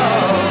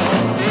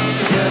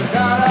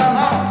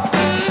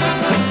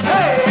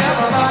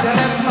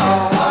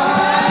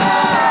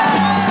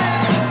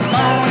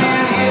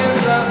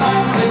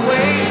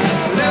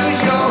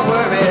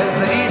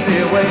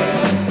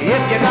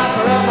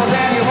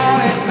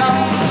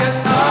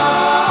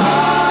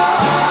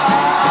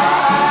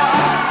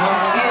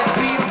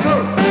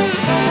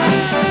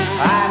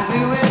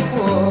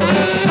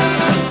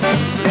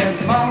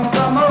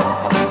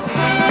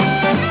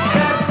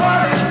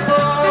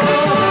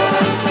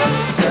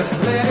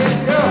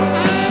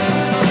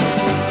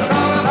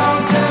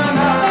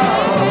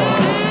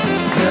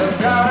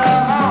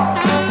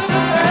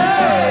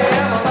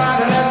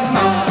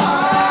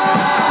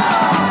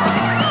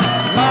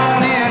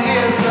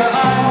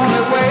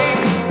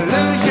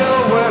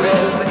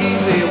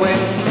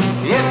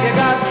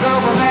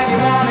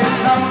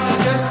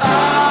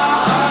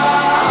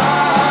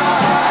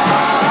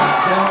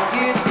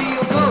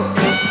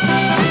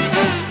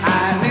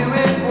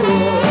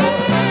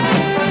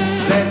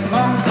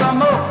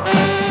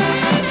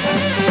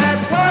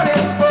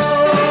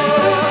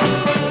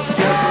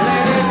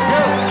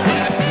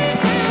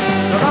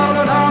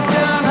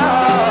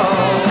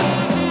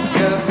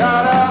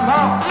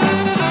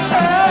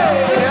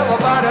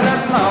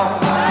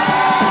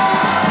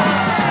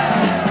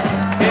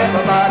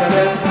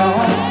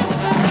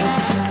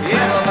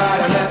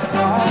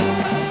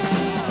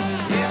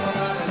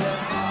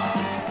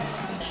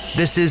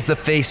This is The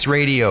Face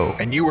Radio,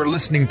 and you are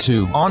listening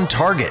to On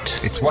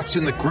Target. It's what's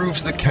in the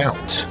grooves that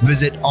count.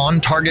 Visit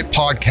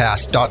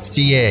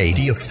ontargetpodcast.ca,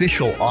 the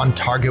official On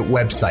Target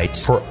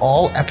website, for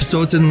all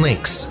episodes and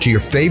links to your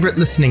favorite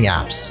listening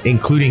apps,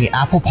 including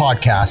Apple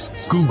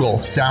Podcasts, Google,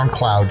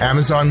 SoundCloud,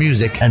 Amazon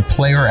Music, and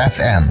Player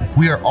FM.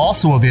 We are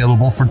also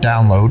available for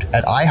download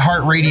at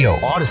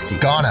iHeartRadio, Odyssey,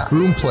 Ghana,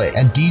 Roomplay,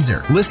 and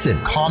Deezer. Listen,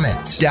 comment,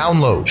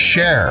 download,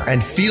 share,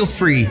 and feel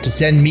free to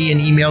send me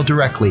an email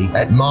directly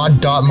at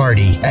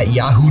mod.marty@yahoo.com.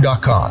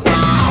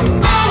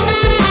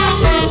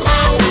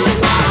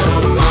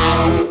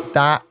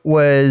 That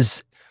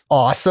was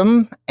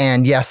awesome.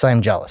 And yes,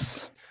 I'm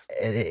jealous.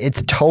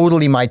 It's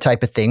totally my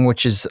type of thing,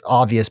 which is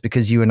obvious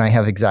because you and I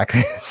have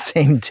exactly the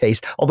same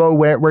taste. Although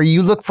where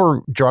you look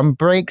for drum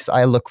breaks,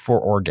 I look for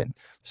organ.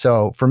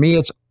 So for me,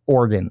 it's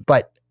organ.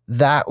 But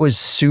that was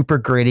super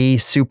gritty,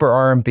 super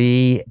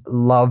R&B.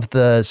 Love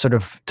the sort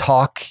of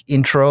talk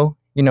intro,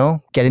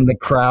 getting the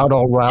crowd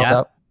all riled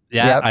up.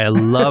 Yeah, yep. I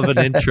love an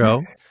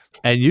intro.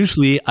 And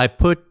usually I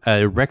put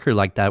a record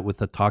like that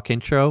with a talk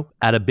intro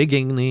at a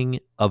beginning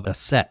of a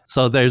set.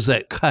 So there's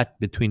a cut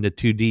between the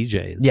two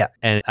DJs. Yeah.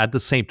 And at the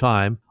same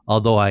time,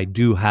 although I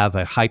do have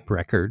a hype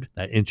record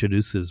that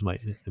introduces my...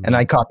 And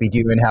I copied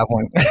you and have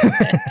one.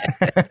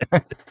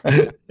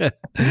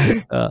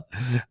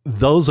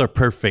 Those are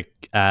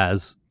perfect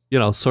as,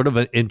 sort of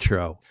an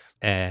intro.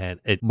 And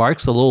it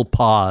marks a little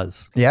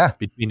pause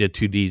between the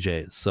two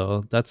DJs.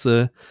 So that's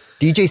a...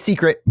 DJ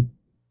secret.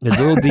 A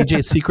little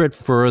DJ secret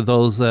for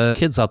those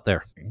kids out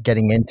there.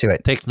 Getting into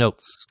it. Take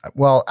notes.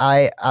 Well,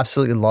 I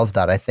absolutely love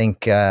that. I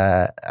think,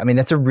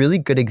 that's a really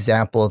good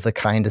example of the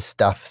kind of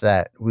stuff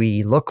that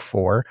we look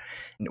for.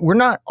 We're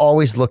not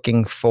always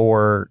looking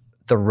for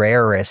the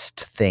rarest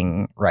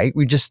thing, right?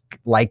 We just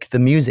like the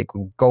music.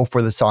 We go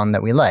for the song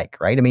that we like,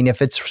 right? I mean,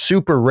 if it's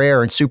super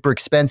rare and super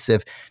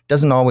expensive,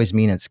 doesn't always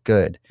mean it's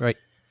good. Right.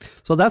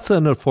 So that's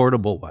an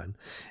affordable one.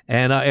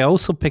 And I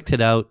also picked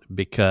it out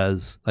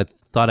because I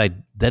thought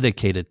I'd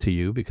dedicate it to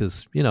you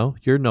because,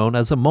 you're known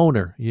as a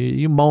moaner.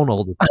 You moan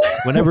all the time.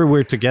 Whenever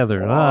we're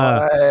together,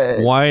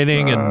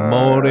 whining and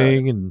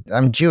moaning. And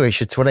I'm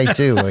Jewish. It's what I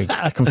do.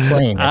 I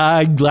complain.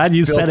 I'm glad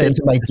you said it.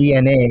 Into my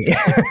DNA.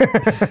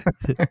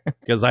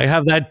 Because I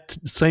have that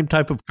same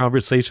type of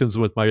conversations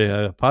with my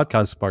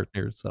podcast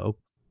partner. So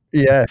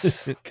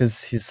yes,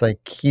 because he's a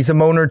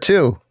moaner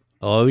too.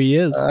 Oh, he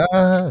is.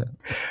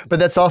 But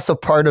that's also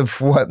part of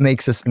what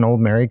makes us an old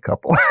married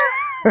couple.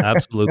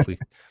 Absolutely.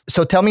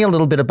 So tell me a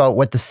little bit about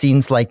what the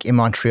scene's like in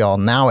Montreal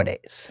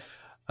nowadays.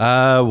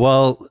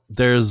 Well,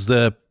 there's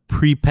the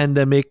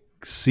pre-pandemic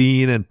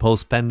scene and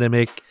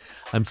post-pandemic.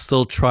 I'm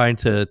still trying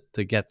to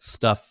get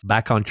stuff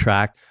back on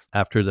track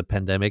after the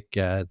pandemic.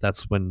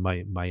 That's when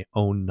my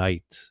own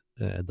night,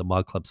 the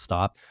Mod Club,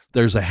 stopped.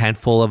 There's a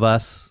handful of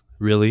us,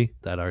 really,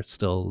 that are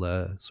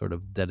still sort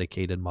of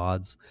dedicated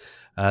mods.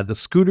 The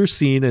scooter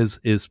scene is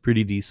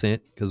pretty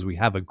decent because we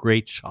have a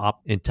great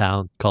shop in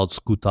town called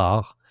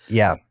Scooter.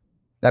 Yeah,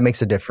 that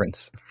makes a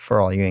difference for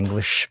all you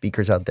English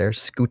speakers out there.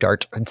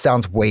 Scootart. It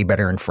sounds way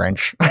better in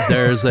French.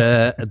 There's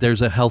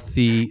a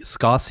healthy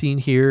ska scene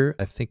here.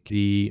 I think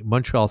the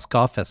Montreal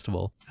Ska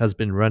Festival has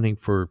been running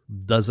for a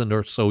dozen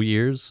or so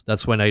years.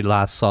 That's when I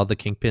last saw the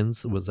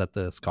Kingpins, was at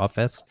the Ska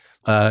Fest.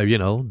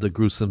 The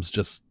Gruesomes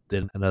just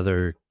did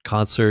another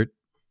concert.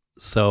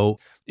 So,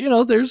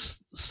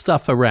 there's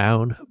stuff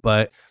around,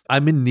 but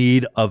I'm in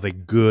need of a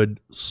good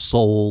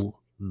soul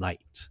night.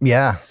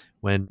 Yeah.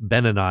 When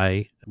Ben and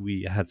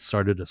we had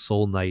started a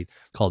soul night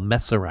called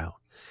Mess Around,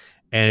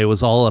 and it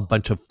was all a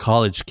bunch of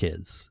college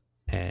kids.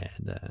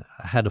 And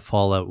I had to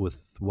fall out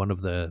with one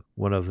of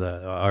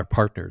our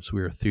partners.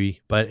 We were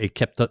three, but it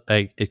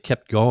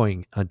kept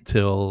going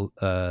until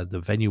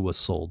the venue was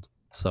sold.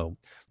 So,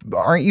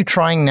 aren't you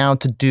trying now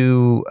to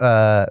do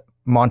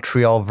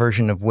Montreal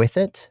version of With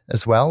It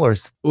as well, or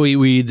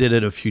we did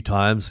it a few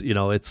times.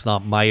 It's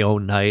not my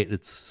own night,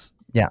 it's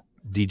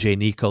DJ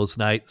Nico's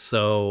night,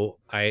 so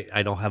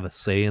I don't have a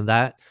say in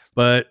that.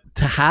 But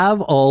to have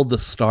all the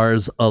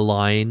stars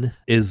align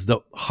is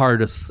the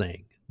hardest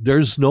thing.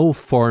 There's no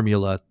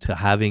formula to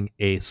having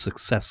a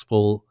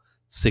successful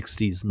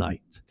 60s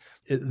night.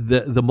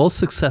 The most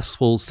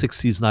successful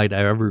 60s night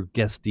I ever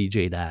guest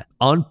DJ'd at,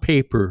 on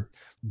paper,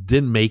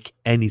 didn't make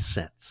any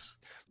sense,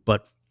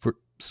 but for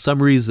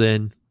some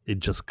reason it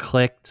just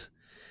clicked.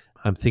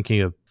 I'm thinking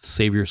of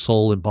Save Your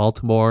Soul in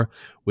Baltimore,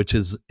 which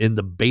is in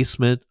the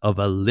basement of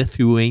a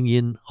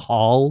Lithuanian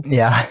hall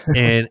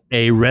in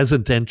a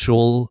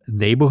residential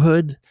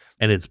neighborhood,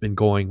 and it's been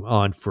going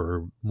on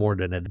for more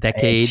than a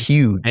decade. It's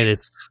huge, and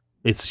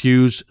it's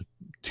huge.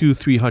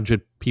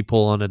 200-300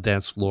 people on a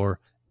dance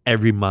floor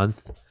every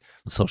month.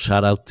 So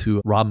shout out to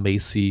Rob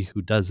Macy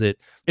who does it.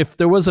 If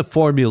there was a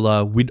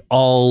formula, we'd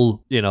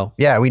all,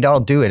 Yeah, we'd all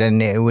do it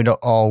and it would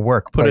all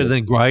work. Put it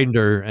in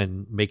Grindr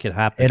and make it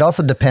happen. It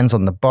also depends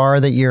on the bar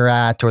that you're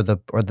at or the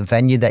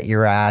venue that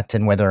you're at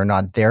and whether or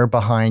not they're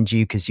behind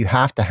you, because you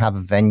have to have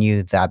a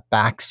venue that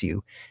backs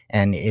you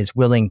and is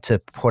willing to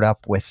put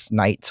up with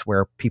nights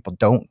where people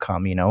don't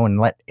come, and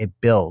let it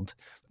build,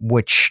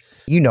 which,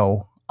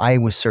 I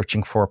was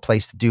searching for a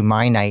place to do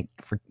my night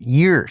for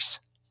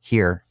years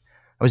here.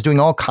 I was doing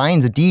all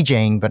kinds of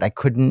DJing, but I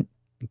couldn't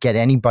get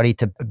anybody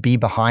to be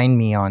behind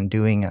me on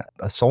doing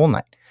a soul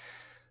night.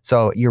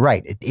 So you're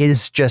right. It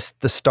is just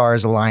the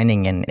stars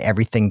aligning and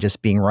everything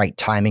just being right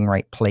timing,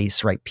 right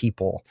place, right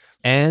people.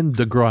 And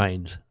the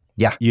grind.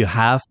 Yeah. You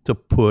have to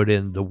put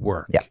in the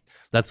work. Yeah.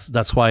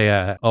 That's why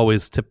I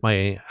always tip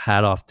my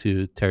hat off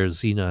to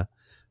Teresina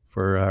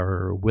for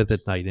our With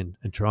It night in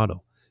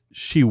Toronto.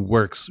 She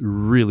works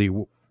really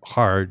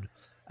hard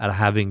at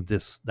having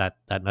that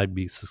night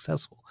be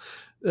successful.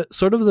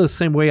 Sort of the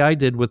same way I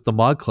did with the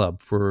Mod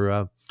Club.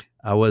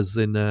 I was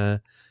in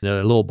a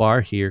little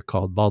bar here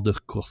called Bar de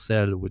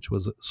Courcelles, which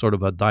was sort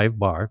of a dive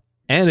bar,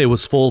 and it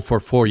was full for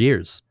 4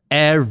 years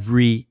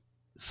every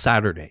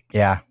Saturday.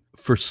 Yeah.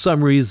 For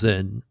some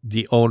reason,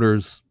 the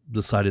owners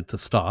decided to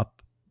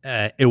stop.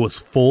 It was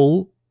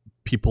full.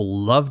 People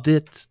loved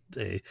it.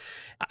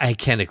 I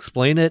can't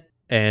explain it.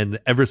 And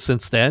ever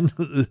since then,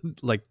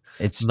 like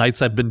nights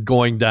have been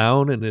going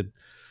down, and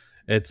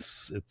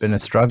it's been a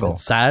struggle.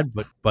 It's sad,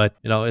 but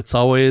it's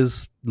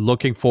always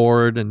looking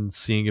forward and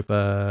seeing if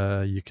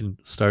you can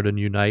start a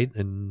new night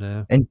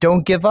and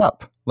don't give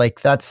up.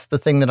 Like that's the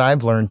thing that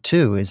I've learned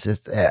too. Is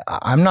just,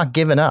 I'm not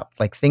giving up.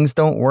 Like things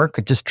don't work,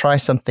 just try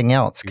something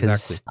else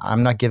because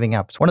I'm not giving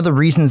up. It's one of the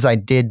reasons I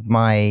did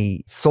my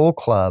Soul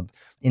Club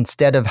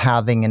instead of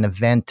having an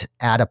event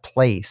at a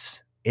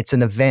place. It's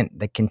an event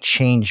that can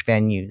change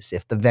venues.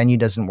 If the venue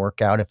doesn't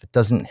work out, if it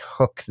doesn't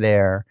hook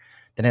there,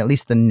 then at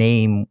least the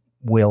name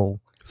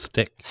will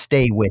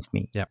stay with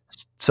me. Yeah.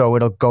 So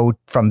it'll go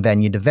from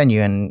venue to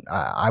venue. And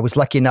I was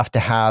lucky enough to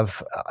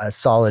have a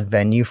solid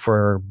venue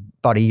for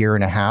about a year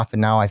and a half.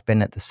 And now I've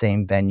been at the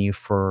same venue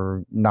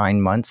for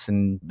 9 months,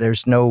 and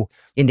there's no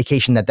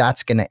indication that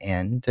that's going to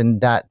end.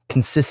 And that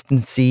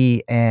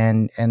consistency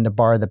and the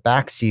bar that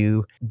backs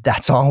you,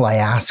 that's all I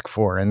ask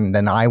for. And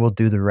then I will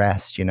do the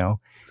rest,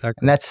 Exactly.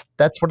 And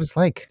that's what it's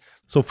like.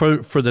 So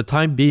for the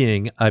time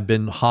being, I've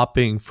been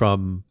hopping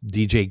from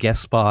DJ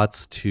guest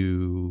spots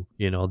to,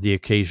 the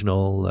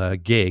occasional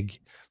gig.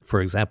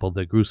 For example,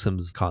 the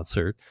Gruesomes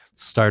concert.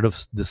 Start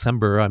of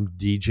December, I'm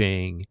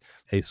DJing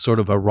a sort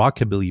of a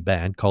rockabilly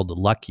band called the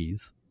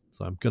Luckies.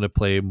 So I'm going to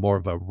play more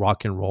of a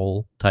rock and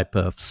roll type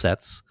of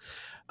sets.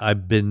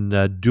 I've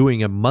been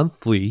doing a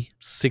monthly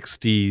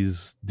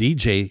 60s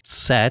DJ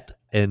set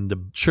in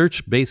the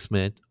church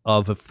basement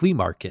of a flea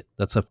market.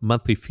 That's a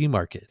monthly flea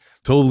market.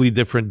 Totally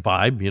different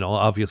vibe.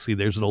 Obviously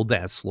there's no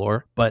dance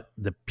floor, but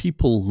the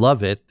people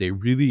love it. They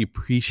really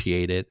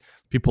appreciate it.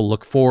 People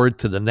look forward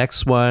to the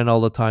next one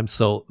all the time.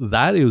 So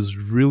that is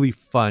really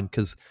fun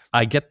because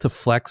I get to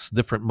flex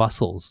different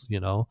muscles,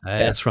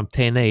 It's from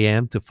 10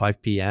 a.m. to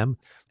 5 p.m.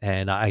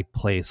 And I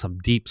play some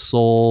deep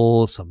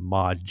soul, some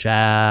mod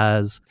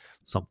jazz,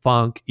 some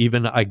funk.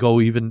 I go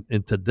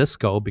into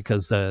disco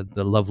because the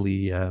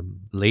lovely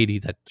lady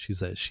that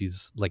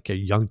she's like a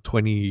young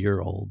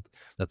 20-year-old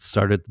that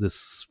started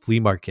this flea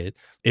market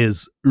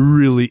is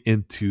really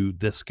into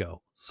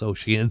disco. So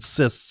she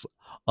insists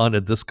on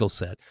a disco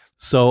set.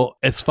 So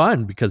it's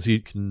fun because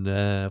you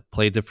can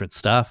play different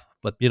stuff.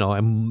 But,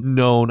 I'm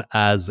known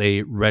as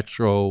a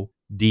retro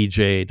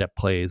DJ that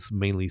plays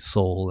mainly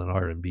soul and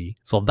R&B.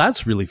 So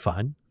that's really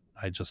fun.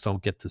 I just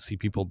don't get to see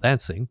people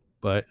dancing.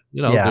 But,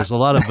 there's a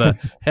lot of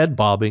head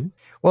bobbing.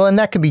 Well, and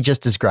that could be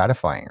just as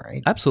gratifying,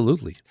 right?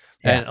 Absolutely.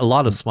 Yeah. And a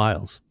lot of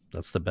smiles.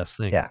 That's the best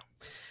thing. Yeah.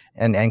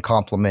 And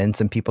compliments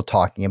and people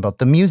talking about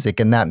the music.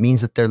 And that means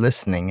that they're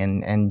listening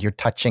and you're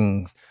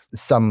touching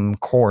some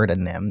chord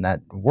in them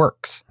that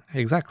works.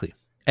 Exactly.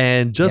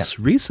 And just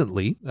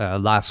recently,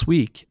 last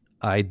week,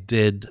 I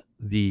did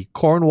the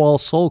Cornwall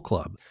Soul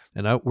Club.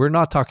 And we're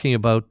not talking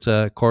about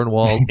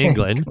Cornwall,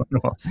 England.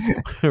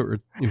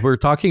 We're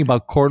talking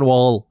about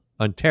Cornwall,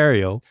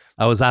 Ontario.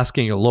 I was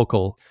asking a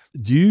local,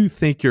 do you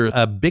think you're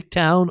a big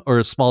town or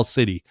a small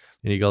city?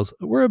 And he goes,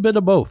 we're a bit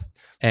of both.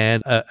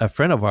 And a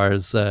friend of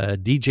ours,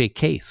 DJ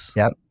Case,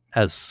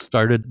 has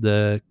started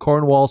the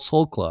Cornwall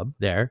Soul Club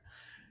there.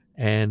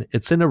 And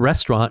it's in a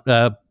restaurant,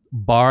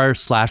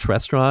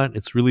 bar/restaurant.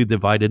 It's really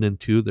divided in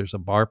two. There's a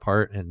bar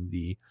part and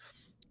the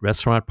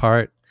restaurant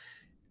part.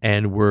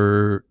 And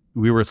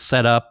we were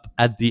set up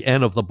at the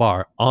end of the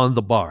bar, on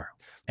the bar.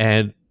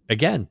 And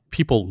again,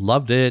 people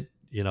loved it.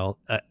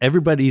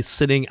 Everybody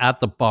sitting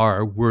at the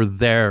bar were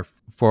there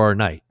for our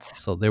night.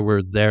 So they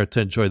were there to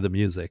enjoy the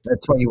music.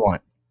 That's what you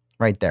want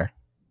right there.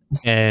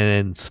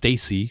 And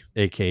Stacy,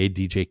 aka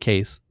DJ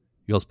Case,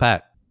 he goes,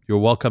 Pat, you're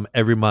welcome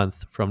every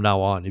month from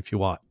now on if you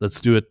want. Let's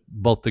do it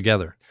both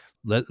together.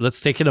 Let's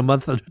take it a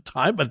month at a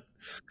time, but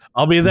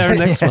I'll be there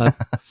next month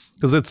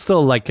because it's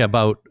still like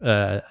about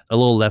a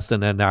little less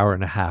than an hour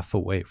and a half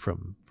away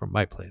from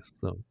my place.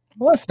 So,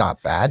 well, it's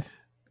not bad.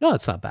 No,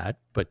 it's not bad.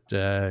 But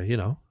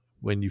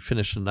when you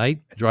finish the night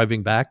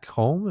driving back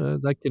home,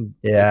 that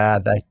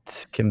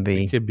can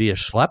be a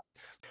schlep.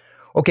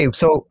 Okay,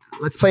 so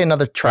let's play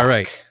another track. All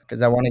right.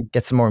 Because I want to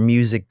get some more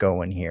music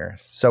going here.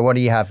 So what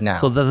do you have now?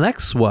 So the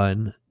next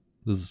one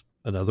is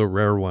another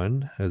rare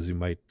one, as you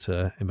might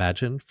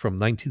imagine, from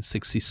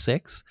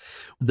 1966.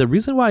 The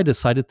reason why I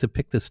decided to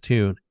pick this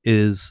tune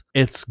is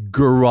it's a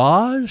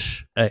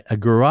garage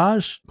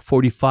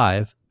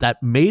 45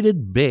 that made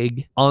it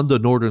big on the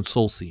Northern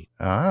Soul scene.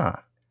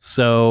 Ah,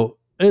 So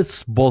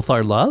it's Both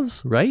Our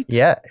Loves, right?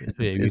 yeah.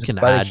 You Is it can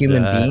by the add,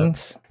 Human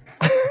Beings?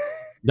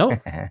 No,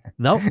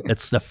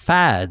 it's the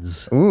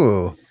Fads.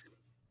 Ooh.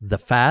 The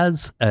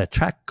Fads, a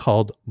track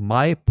called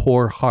My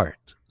Poor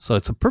Heart. So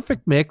it's a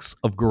perfect mix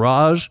of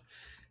garage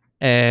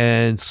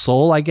and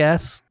soul, I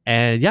guess.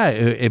 And yeah,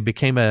 it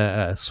became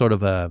a sort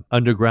of a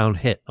underground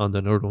hit on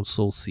the Northern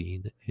Soul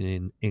scene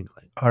in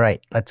England. All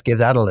right, let's give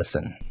that a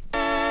listen.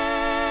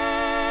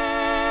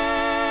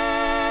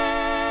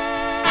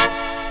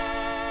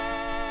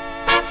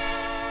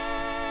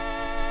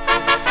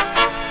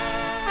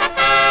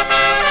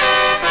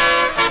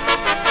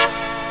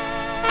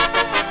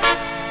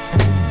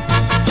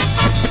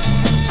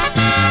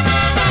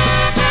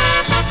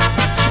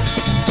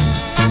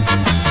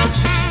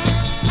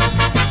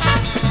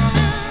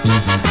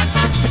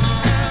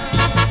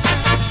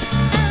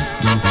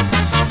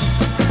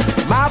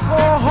 My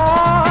poor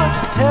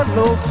heart has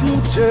no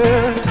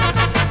future.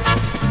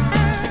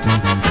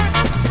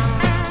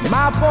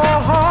 My poor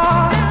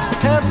heart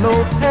has no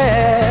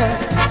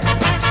past.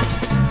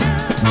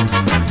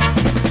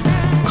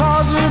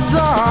 Cause you're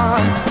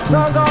done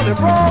got it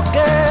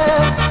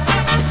broken.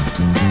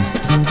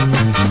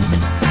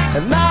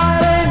 And now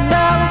it ain't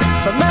never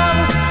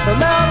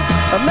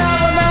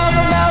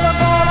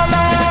gonna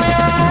last.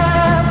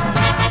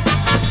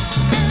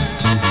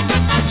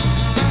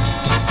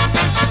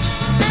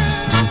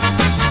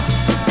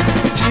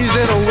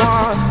 Teasing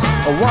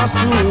wants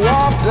to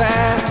walk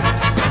down.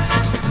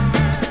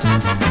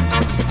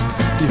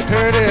 You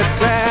heard it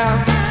down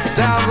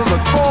to the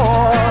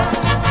core.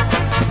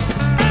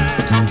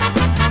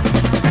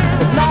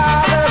 And now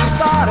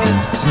that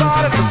it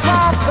started to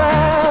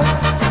soften.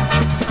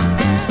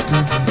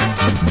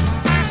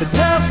 It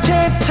just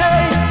can't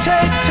take.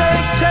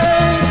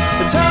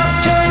 It just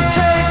can't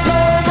take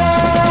no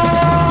more.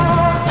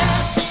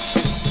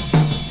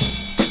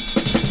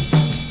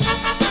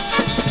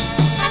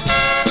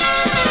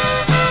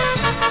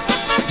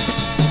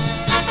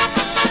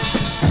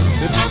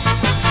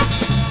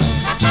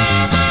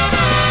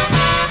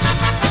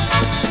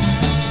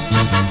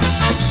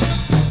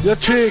 Your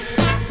tricks,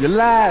 your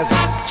lies,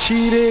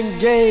 cheating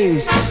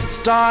games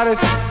started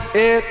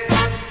it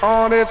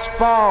on its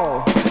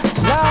fall.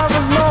 Now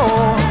there's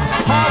no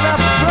heart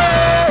left to play.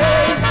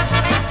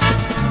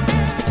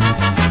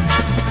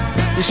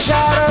 You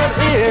shattered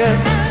it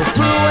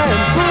through and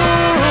through.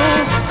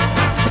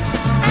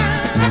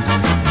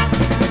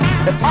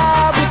 And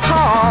all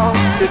because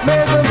it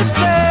made the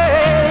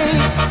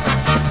mistake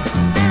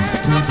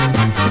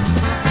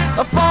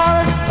of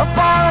falling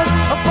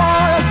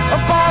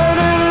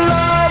in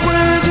love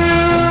with you.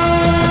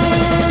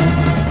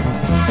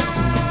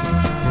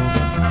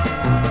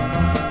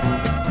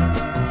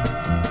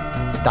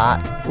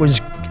 That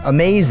was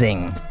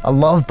amazing. I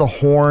love the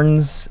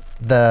horns,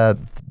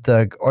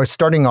 or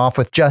starting off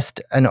with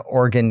just an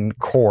organ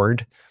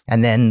chord,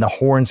 and then the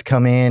horns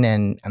come in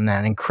and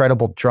that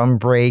incredible drum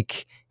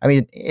break. I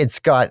mean, it's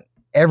got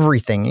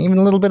everything, even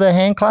a little bit of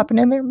hand clapping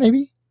in there,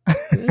 maybe?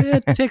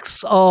 It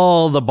ticks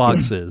all the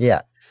boxes.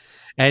 Yeah.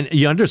 And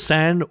you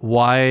understand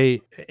why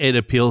it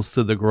appeals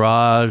to the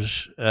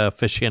garage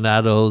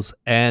aficionados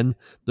and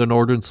the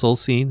Northern Soul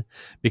scene,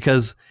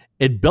 because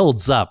it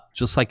builds up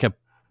just like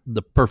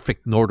the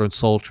perfect Northern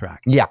Soul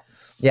track.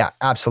 Yeah,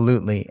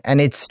 absolutely.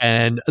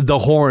 And the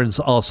horns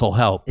also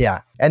help.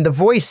 yeah. And the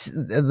voice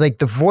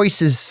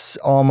is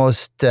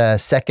almost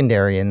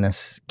secondary in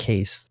this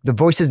case. The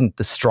voice isn't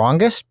the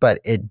strongest, but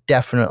it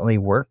definitely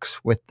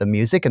works with the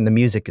music, and the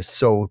music is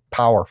so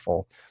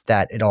powerful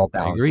that it all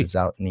balances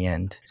out in the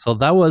end. So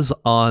that was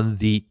on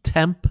the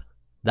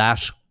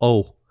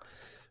Temp-O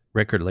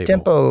record label.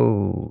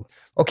 Tempo.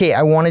 Okay,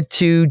 I wanted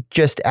to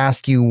just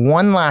ask you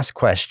one last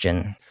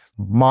question.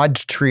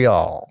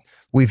 Montreal.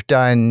 We've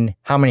done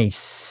how many?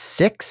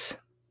 6?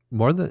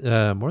 More than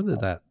that.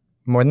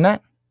 More than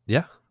that?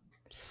 Yeah.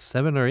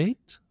 7 or 8.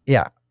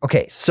 Yeah.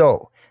 Okay,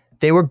 so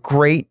they were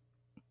great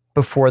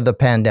before the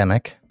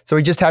pandemic. So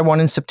we just had one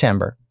in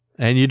September.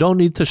 And you don't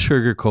need to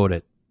sugarcoat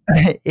it.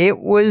 It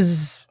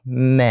was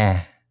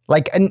meh.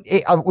 Like, and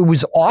it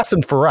was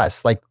awesome for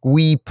us. Like,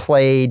 we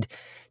played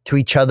to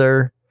each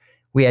other.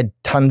 We had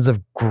tons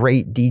of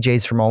great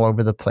DJs from all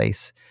over the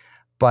place,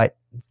 but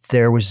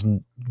there was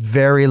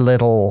very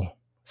little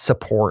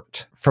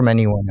support from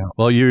anyone else.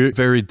 Well, you're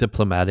very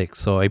diplomatic,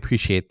 so I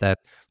appreciate that.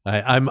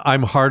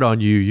 I'm hard on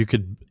you. You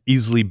could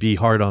easily be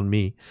hard on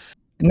me.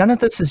 None of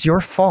this is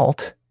your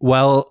fault.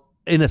 Well,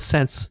 in a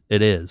sense,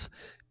 it is,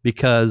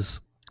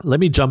 because let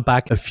me jump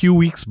back a few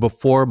weeks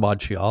before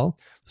Montreal.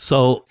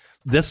 So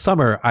this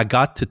summer, I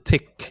got to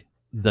tick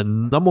the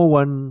number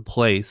one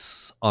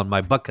place on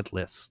my bucket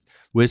list,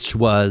 which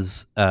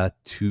was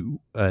to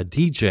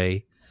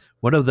DJ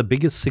one of the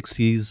biggest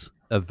 60s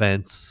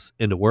events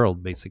in the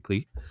world,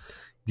 basically,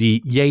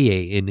 the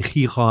Yeye in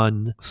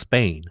Gijon,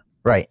 Spain.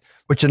 Right.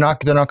 Which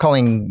they're not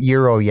calling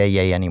Euro Yay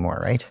Yay anymore,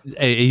 right?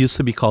 It used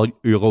to be called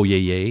Euro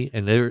Yeye,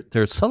 and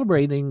they're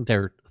celebrating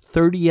their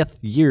 30th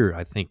year,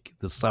 I think,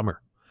 this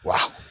summer.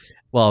 Wow.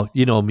 Well,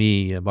 you know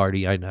me,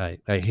 Marty. I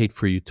hate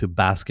for you to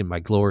bask in my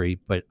glory,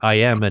 but I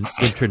am an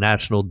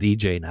international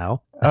DJ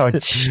now. Oh,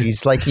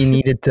 jeez. Like you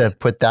needed to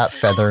put that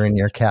feather in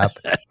your cap.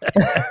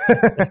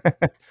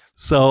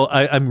 So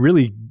I'm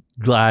really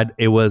glad.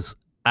 It was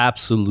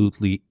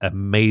absolutely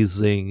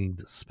amazing.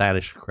 The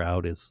Spanish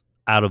crowd is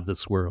out of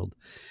this world.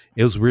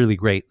 It was really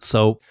great.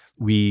 So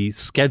we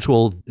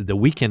scheduled the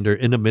weekender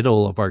in the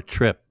middle of our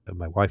trip,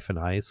 my wife and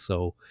I.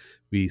 So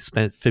we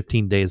spent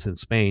 15 days in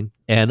Spain.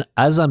 And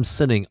as I'm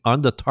sitting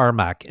on the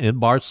tarmac in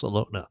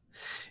Barcelona,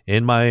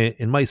 in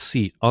my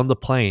seat on the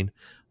plane,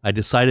 I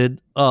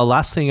decided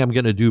last thing I'm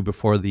going to do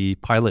before the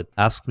pilot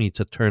asked me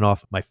to turn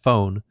off my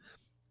phone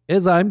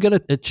is I'm going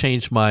to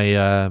change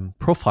my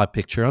profile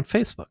picture on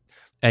Facebook.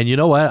 And you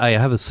know what? I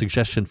have a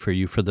suggestion for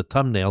you for the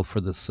thumbnail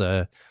for this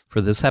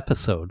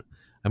episode.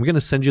 I'm going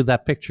to send you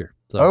that picture.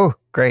 So Oh,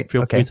 great.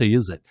 feel free to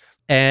use it.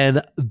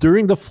 And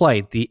during the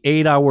flight, the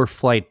 8-hour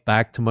flight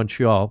back to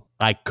Montreal,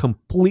 I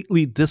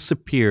completely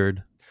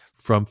disappeared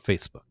from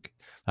Facebook.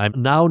 I'm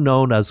now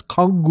known as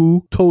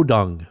Kongu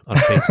Todong on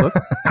Facebook.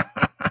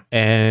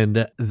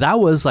 And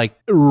that was like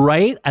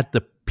right at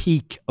the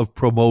peak of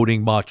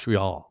promoting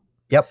Montreal.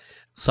 Yep.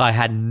 So I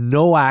had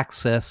no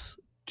access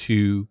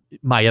to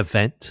my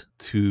event,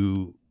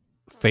 to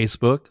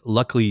Facebook.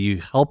 Luckily, you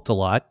helped a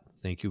lot.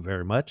 Thank you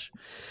very much.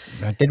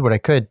 I did what I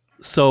could.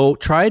 So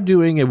try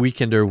doing a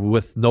weekender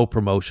with no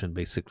promotion,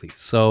 basically.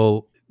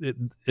 So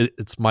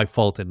it's my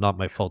fault and not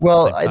my fault.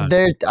 Well, at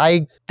the same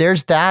time.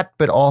 there's that,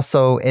 but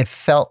also it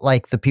felt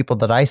like the people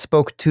that I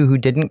spoke to who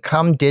didn't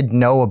come did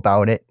know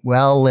about it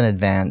well in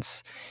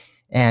advance.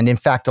 And in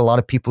fact, a lot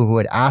of people who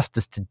had asked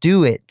us to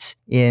do it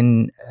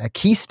in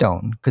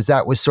Keystone, because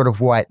that was sort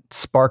of what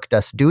sparked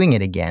us doing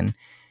it again,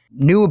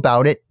 knew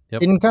about it,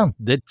 didn't come.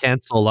 Did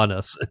cancel on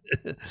us.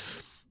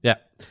 Yeah.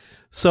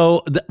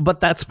 So, but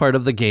that's part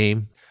of the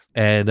game.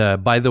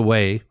 And by the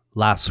way,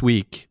 last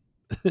week,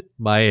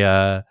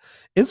 my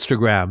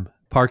Instagram,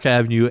 Park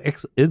Avenue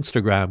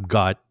Instagram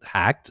got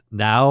hacked.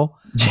 Now,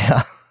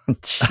 Yeah.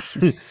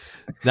 Jeez.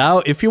 now,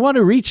 if you want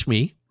to reach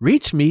me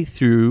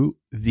through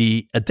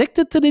the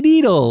Addicted to the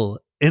Needle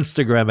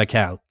Instagram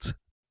account.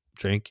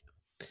 Drink.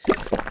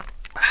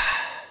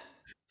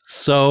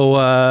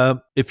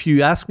 So, if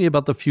you ask me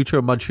about the future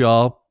of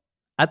Montreal,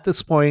 at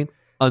this point,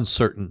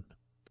 uncertain.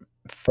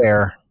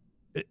 Fair.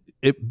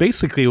 It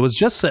basically was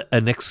just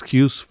an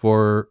excuse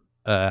for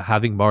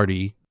having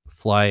Marty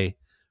fly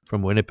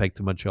from Winnipeg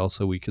to Montreal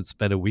so we could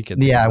spend a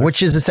weekend Yeah, together.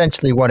 which is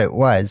essentially what it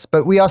was.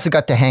 But we also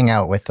got to hang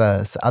out with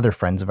other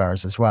friends of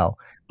ours as well.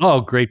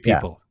 Oh, great Yeah.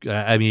 people.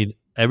 I mean,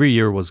 every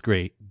year was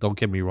great. Don't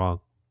get me wrong.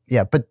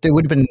 Yeah, but it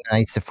would have been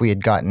nice if we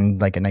had gotten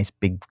like a nice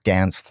big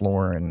dance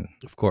floor and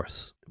Of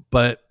course.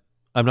 But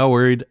I'm not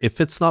worried.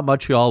 If it's not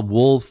Montreal,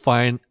 we'll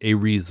find a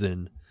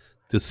reason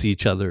to see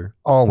each other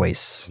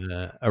always.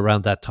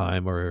 around that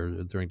time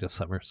or during the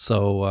summer.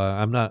 So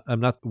I'm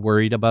not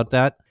worried about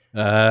that.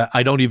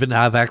 I don't even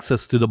have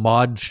access to the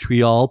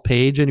Montreal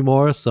page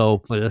anymore,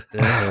 so We'd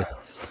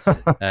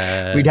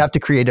have to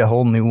create a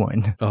whole new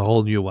one. a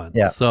whole new one.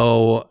 Yeah.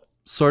 So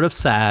sort of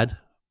sad,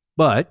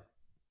 but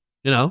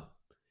you know,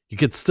 you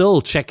could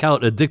still check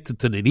out Addicted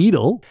to the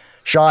Needle.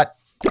 Shot.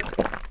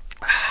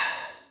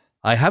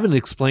 I haven't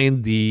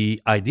explained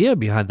the idea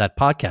behind that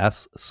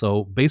podcast.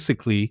 So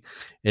basically,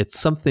 it's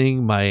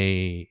something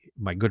my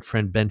good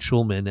friend Ben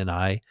Schulman and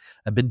I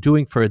have been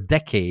doing for a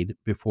decade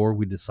before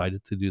we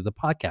decided to do the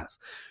podcast.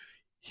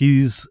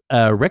 He's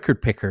a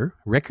record picker,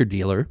 record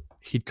dealer.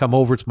 He'd come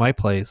over to my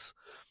place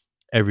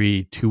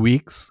every 2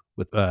 weeks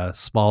with a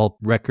small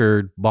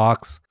record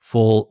box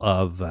full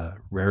of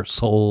rare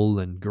soul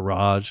and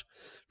garage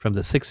from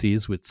the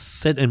 60s, would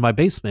sit in my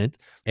basement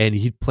and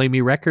he'd play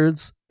me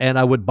records and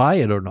I would buy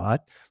it or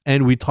not.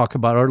 And we'd talk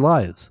about our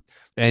lives.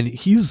 And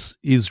he's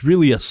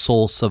really a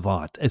soul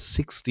savant, a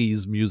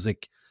 60s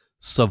music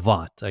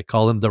savant. I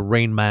call him the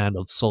Rain Man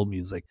of soul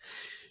music.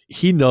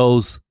 He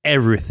knows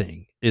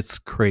everything. It's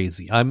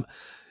crazy. I'll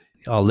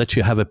let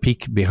you have a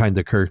peek behind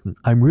the curtain.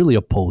 I'm really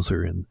a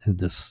poser in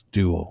this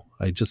duo.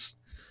 I just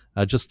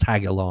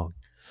tag along.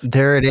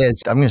 There it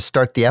is. I'm going to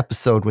start the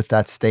episode with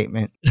that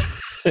statement.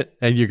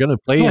 And you're going to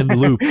play in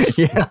loops.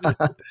 Yeah.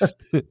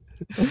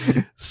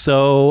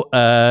 So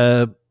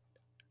I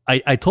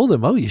told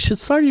him, oh, you should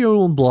start your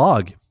own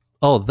blog.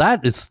 Oh,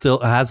 that is still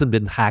hasn't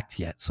been hacked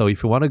yet. So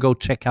if you want to go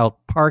check out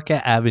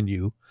Parka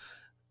Avenue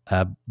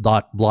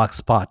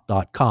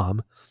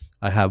 .blogspot.com,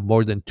 I have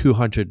more than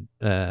 200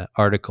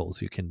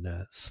 articles you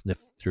can sniff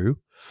through.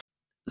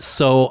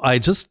 So I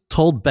just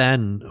told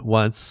Ben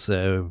once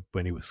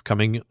when he was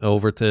coming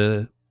over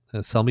to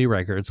sell me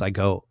records, I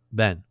go,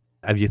 Ben,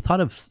 have you thought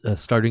of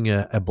starting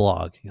a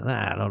blog? He goes,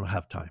 I don't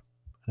have time.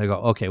 And I go,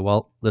 okay,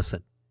 well,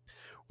 listen.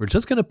 We're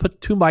just going to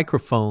put 2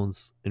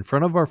 microphones in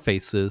front of our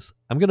faces.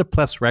 I'm going to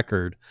press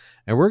record,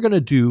 and we're going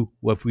to do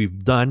what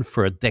we've done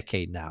for a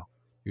decade now.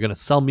 You're going to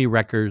sell me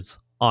records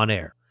on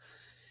air.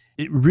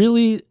 it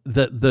really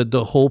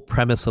the whole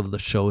premise of the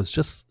show is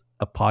just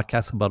a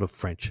podcast about a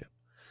friendship.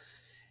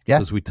 Yeah.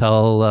 Because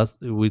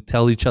we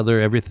tell each other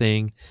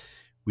everything.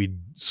 We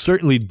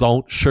certainly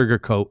don't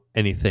sugarcoat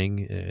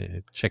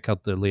anything. Check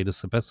out the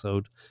latest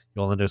episode;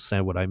 you'll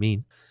understand what I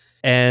mean.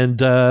 And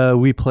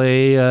we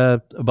play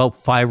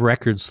about 5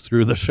 records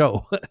through the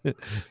show.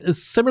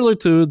 It's similar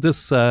to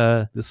this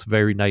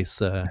very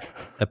nice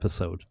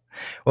episode.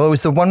 Well, it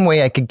was the one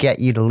way I could get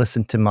you to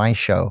listen to my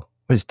show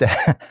was to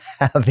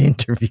have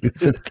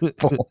interviews with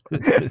people.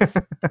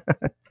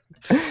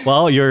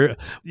 Well, your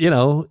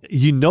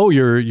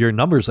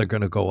numbers are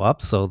going to go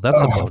up, so that's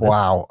a bonus.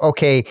 Wow.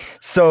 Okay,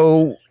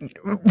 so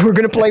we're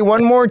going to play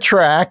one more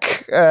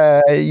track.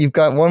 You've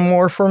got one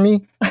more for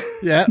me?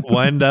 Yeah,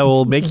 one that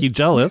will make you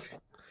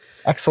jealous.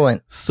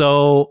 Excellent.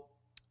 So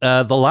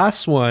the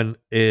last one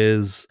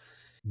is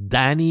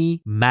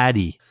Danny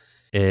Maddie.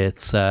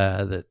 It's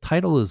the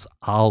title is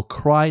I'll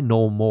Cry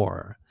No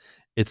More.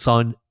 It's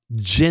on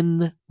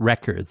Gin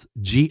Records,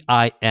 Gin.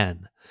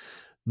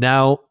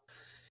 Now,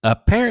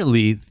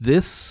 apparently,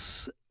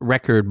 this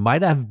record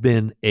might have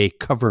been a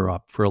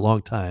cover-up for a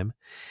long time.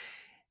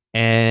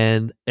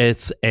 And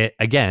it's,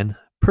 again,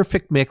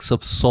 perfect mix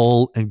of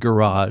soul and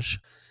garage.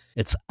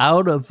 It's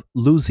out of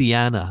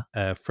Louisiana,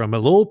 from a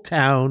little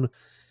town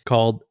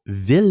called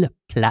Ville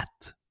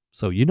Platte.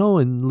 So,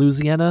 in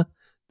Louisiana,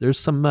 there's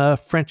some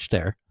French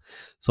there.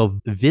 So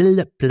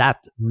Ville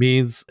Platte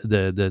means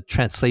the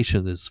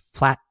translation is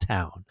flat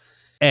town.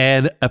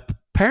 And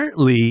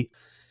apparently,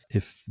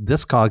 if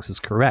Discogs is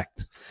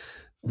correct,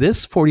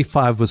 this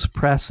 45 was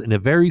pressed in a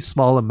very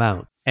small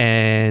amount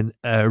and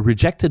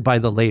rejected by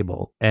the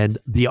label. And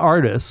the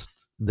artist,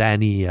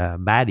 Danny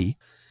Maddie,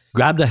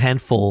 grabbed a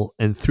handful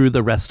and threw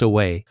the rest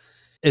away.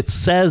 It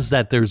says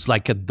that there's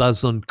like a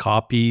dozen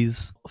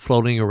copies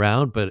floating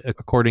around, but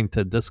according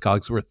to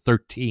Discogs, we're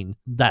 13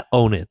 that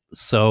own it.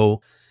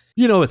 So,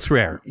 it's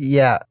rare.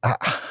 Yeah.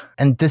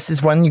 And this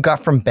is one you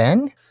got from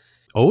Ben?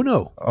 Oh,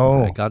 no.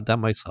 Oh. I got that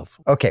myself.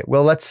 Okay,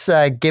 well, let's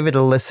give it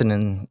a listen,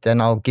 and then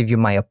I'll give you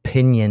my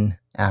opinion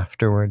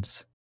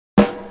afterwards.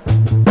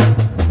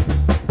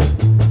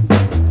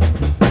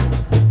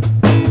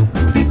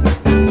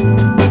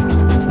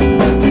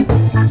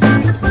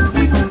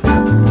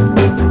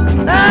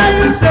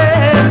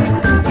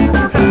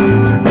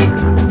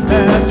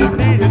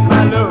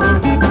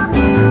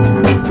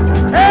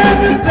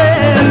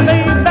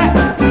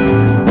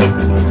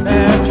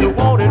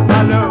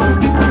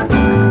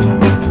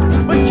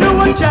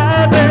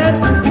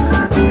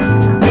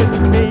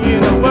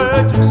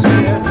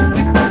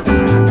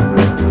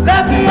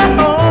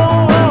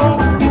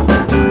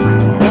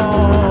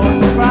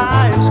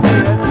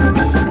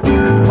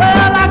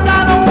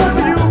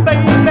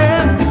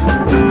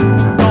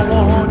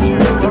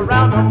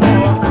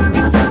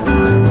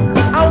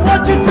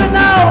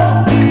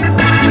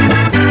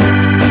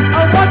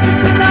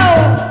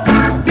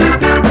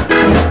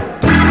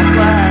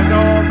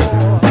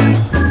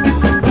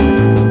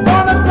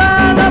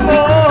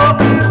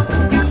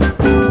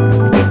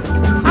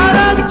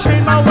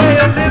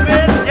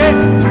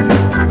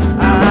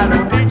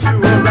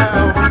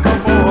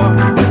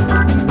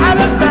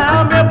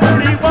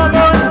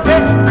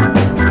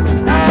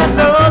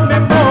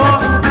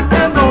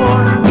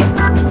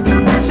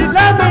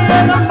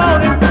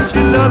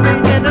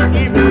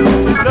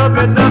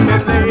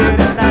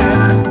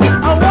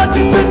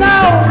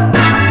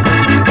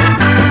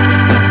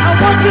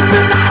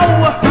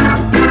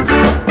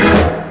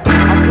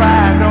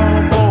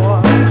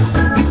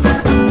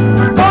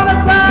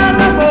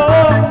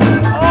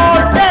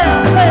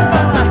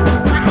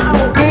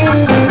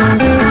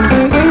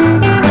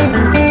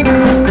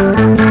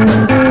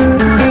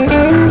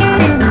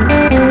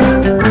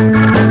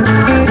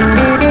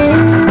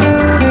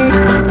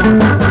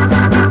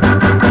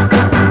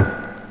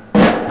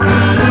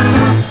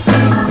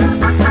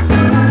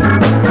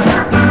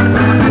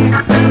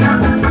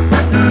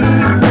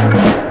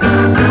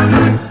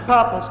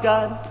 Papa's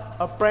got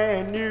a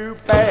brand new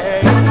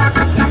bag.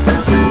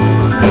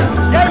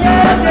 Yeah,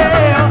 yeah,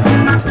 yeah.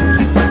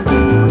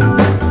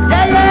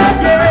 Yeah,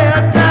 yeah,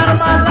 yeah. Out of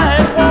my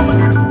life,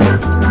 woman.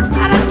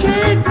 I done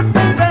changed you,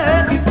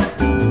 baby.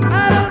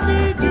 I don't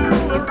need you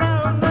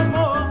around no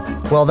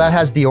more. Well, that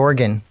has the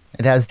organ.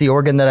 It has the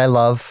organ that I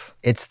love.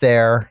 It's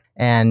there.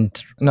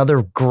 And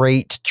another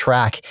great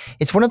track.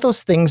 It's one of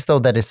those things, though,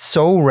 that it's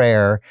so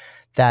rare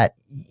that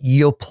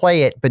you'll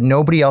play it, but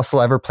nobody else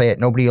will ever play it.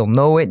 Nobody will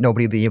know it.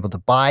 Nobody will be able to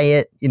buy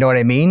it. You know what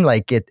I mean?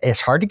 Like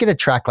it's hard to get a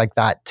track like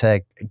that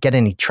to get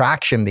any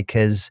traction,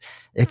 because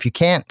if you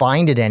can't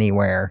find it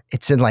anywhere,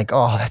 it's in like,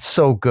 oh, that's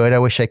so good. I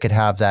wish I could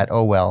have that.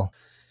 Oh, well.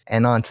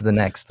 And on to the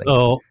next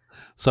thing.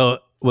 So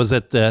was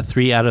it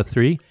 3 out of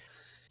 3?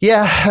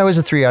 Yeah, I was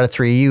a 3 out of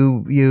 3.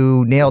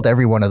 You nailed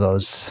every one of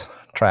those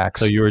tracks.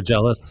 So you were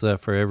jealous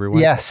for everyone?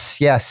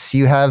 Yes.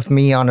 You have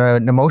me on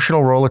an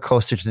emotional roller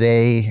coaster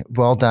today.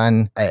 Well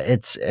done.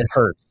 It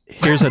hurts.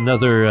 Here's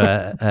another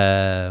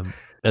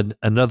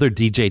another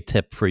DJ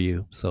tip for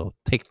you. So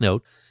take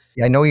note.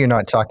 Yeah, I know you're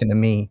not talking to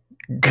me.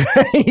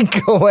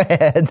 Go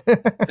ahead.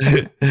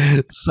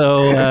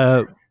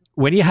 So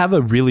when you have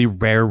a really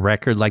rare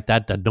record like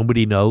that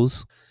nobody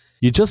knows,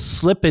 you just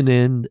slip it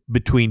in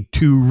between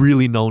two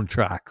really known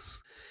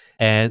tracks.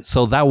 And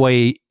so that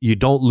way you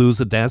don't lose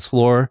the dance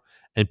floor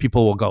and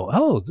people will go,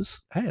 oh,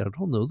 hey, I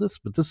don't know this,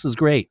 but this is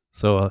great.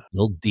 So a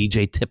little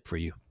DJ tip for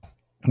you.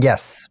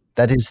 Yes,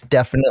 that is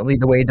definitely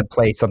the way to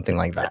play something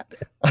like that.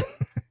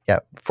 Yeah,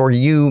 for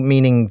you,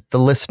 meaning the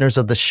listeners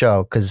of the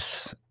show,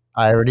 because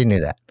I already knew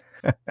that.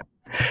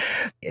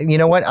 You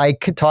know what? I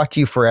could talk to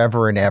you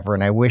forever and ever,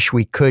 and I wish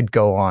we could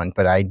go on,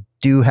 but I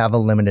do have a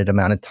limited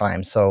amount of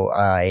time. So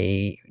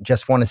I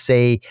just want to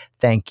say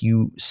thank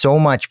you so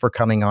much for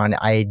coming on.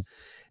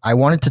 I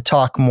wanted to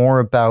talk more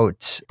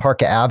about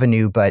Parka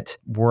Avenue, but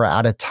we're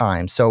out of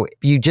time. So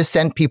you just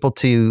sent people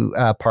to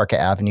Parka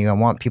Avenue. I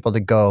want people to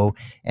go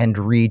and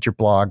read your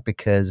blog,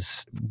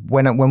 because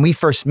when we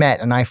first met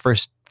and I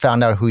first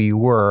found out who you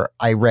were,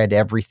 I read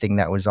everything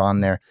that was on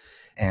there.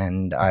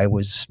 And I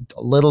was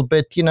a little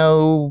bit,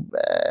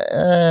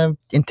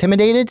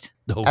 intimidated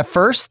at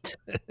first.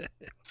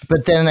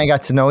 But then I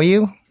got to know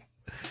you.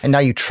 And now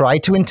you try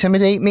to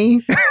intimidate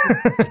me?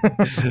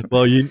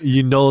 Well,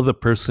 you know the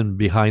person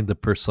behind the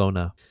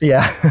persona.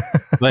 Yeah.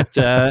 But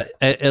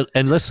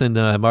and listen,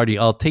 Marty,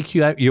 I'll take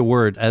you at your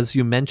word. As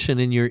you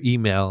mentioned in your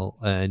email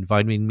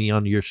inviting me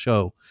on your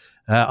show,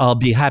 I'll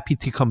be happy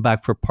to come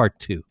back for part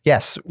 2.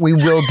 Yes, we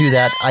will do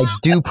that. I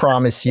do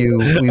promise you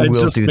we will do that. I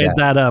just made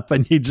that up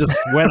and you just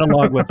went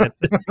along with it.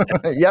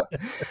 Yep.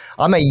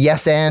 I'm a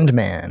yes and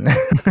man.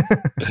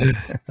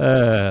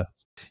 I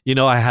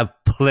have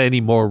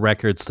plenty more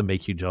records to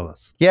make you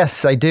jealous.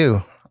 Yes, I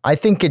do. I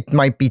think it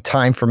might be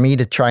time for me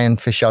to try and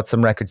fish out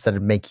some records that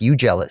would make you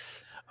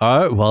jealous.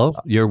 All right.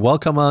 Well, you're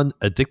welcome on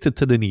Addicted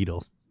to the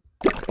Needle.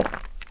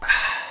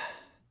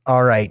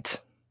 All right.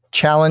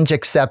 Challenge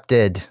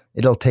accepted.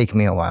 It'll take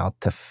me a while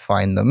to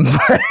find them.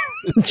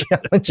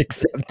 Challenge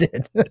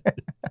accepted.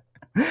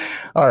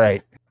 All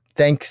right.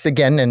 Thanks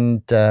again.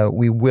 And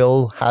we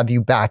will have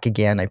you back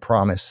again. I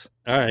promise.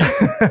 All right.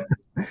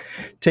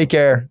 Take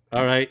care.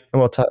 All right.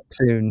 And we'll talk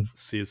soon.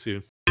 See you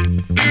soon.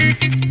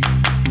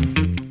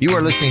 You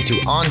are listening to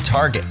On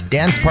Target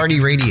Dance Party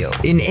Radio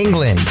in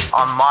England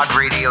on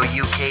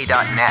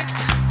modradiouk.net.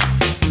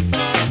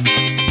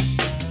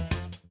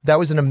 That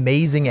was an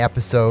amazing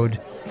episode.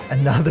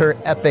 Another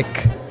epic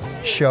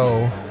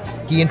show.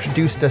 He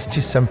introduced us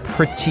to some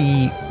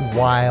pretty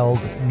wild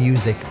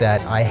music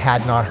that I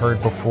had not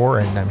heard before,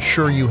 and I'm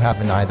sure you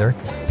haven't either.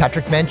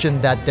 Patrick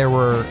mentioned that there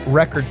were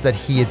records that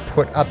he had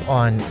put up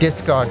on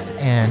Discogs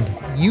and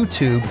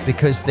YouTube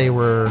because they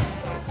were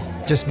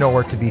just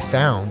nowhere to be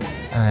found.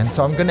 And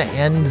so I'm going to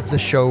end the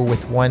show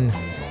with one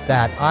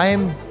that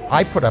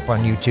I put up on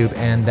YouTube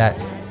and that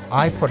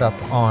I put up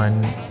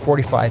on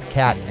 45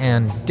 Cat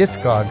and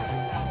Discogs.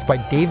 It's by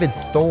David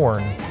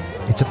Thorne.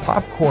 It's a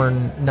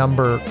popcorn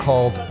number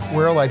called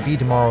Where'll I Be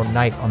Tomorrow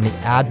Night on the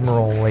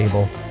Admiral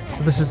label.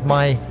 So this is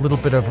my little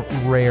bit of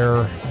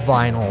rare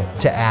vinyl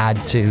to add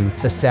to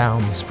the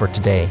sounds for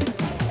today.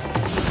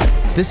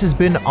 This has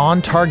been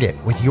On Target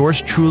with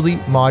yours truly,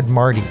 Mod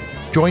Marty.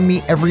 Join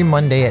me every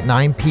Monday at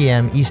 9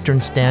 p.m.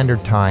 Eastern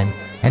Standard Time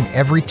and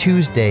every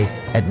Tuesday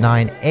at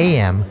 9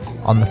 a.m.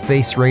 on The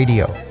Face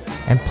Radio.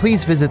 And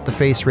please visit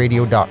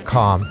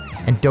thefaceradio.com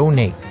and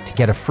donate to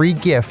get a free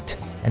gift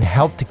and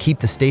help to keep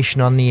the station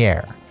on the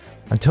air.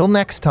 Until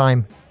next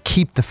time,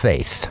 keep the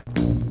faith.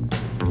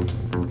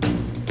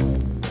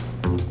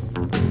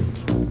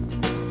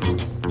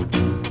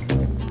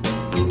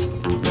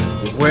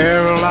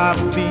 Where'll I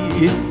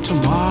be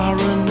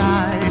tomorrow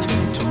night?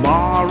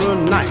 Tomorrow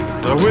night,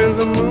 when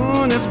the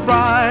moon is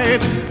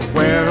bright.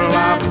 Where'll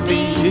I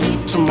be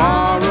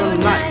tomorrow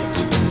night?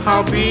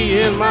 I'll be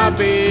in my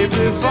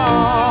baby's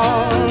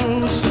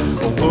arms.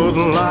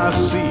 What'll I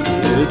see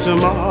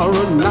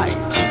tomorrow night?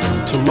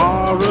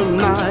 Tomorrow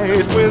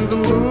night when the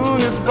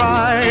moon is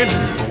bright.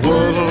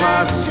 What'll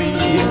I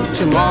see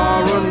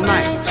tomorrow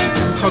night?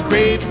 A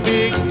great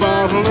big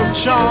bottle of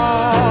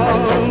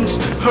charms.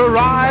 Her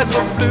eyes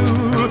are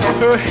blue,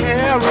 her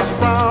hair is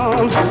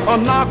brown. A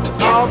knocked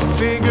out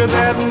figure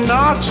that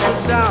knocks you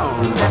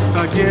down.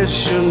 I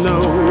guess you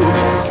know,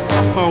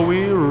 are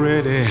we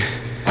ready?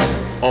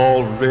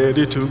 All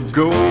ready to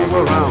go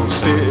around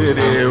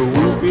steady.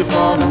 Whoopee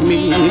for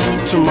me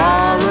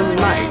tomorrow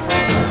night.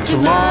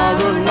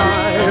 Tomorrow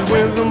night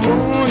when the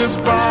moon is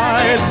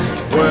bright.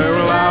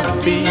 Where'll I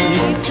be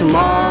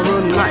tomorrow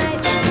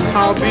night?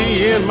 I'll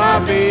be in my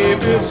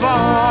baby's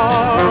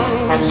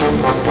arms.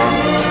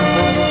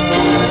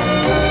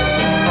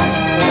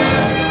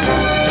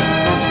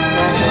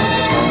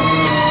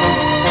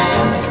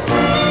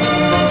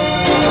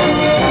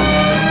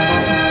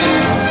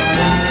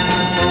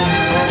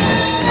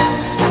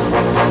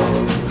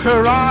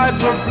 Her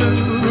eyes are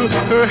blue,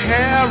 her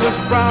hair is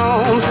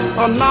brown.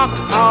 A knocked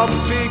out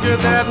figure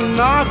that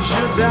knocks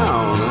you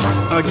down.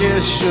 I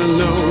guess you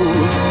know,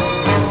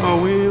 are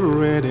we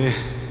ready?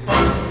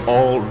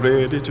 all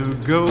ready to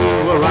go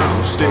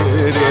around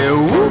steady.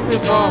 Whoopie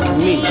for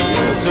me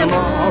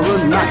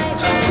tomorrow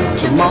night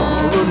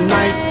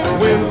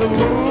when the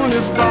moon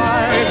is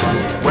bright.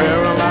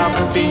 Where'll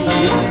I be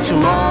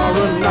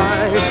tomorrow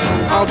night?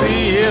 I'll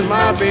be in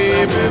my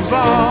baby's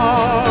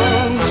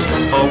arms.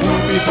 A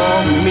whoopie for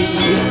me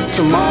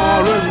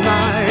tomorrow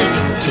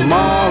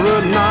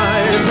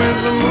night when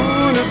the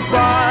moon is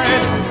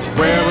bright.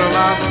 Where will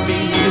I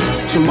be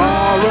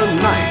tomorrow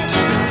night?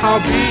 I'll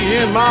be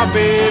in my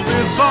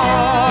baby's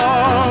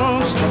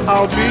arms.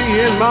 I'll be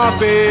in my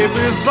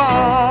baby's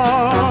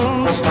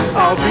arms.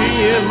 I'll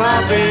be in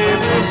my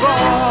baby's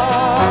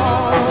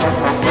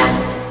arms.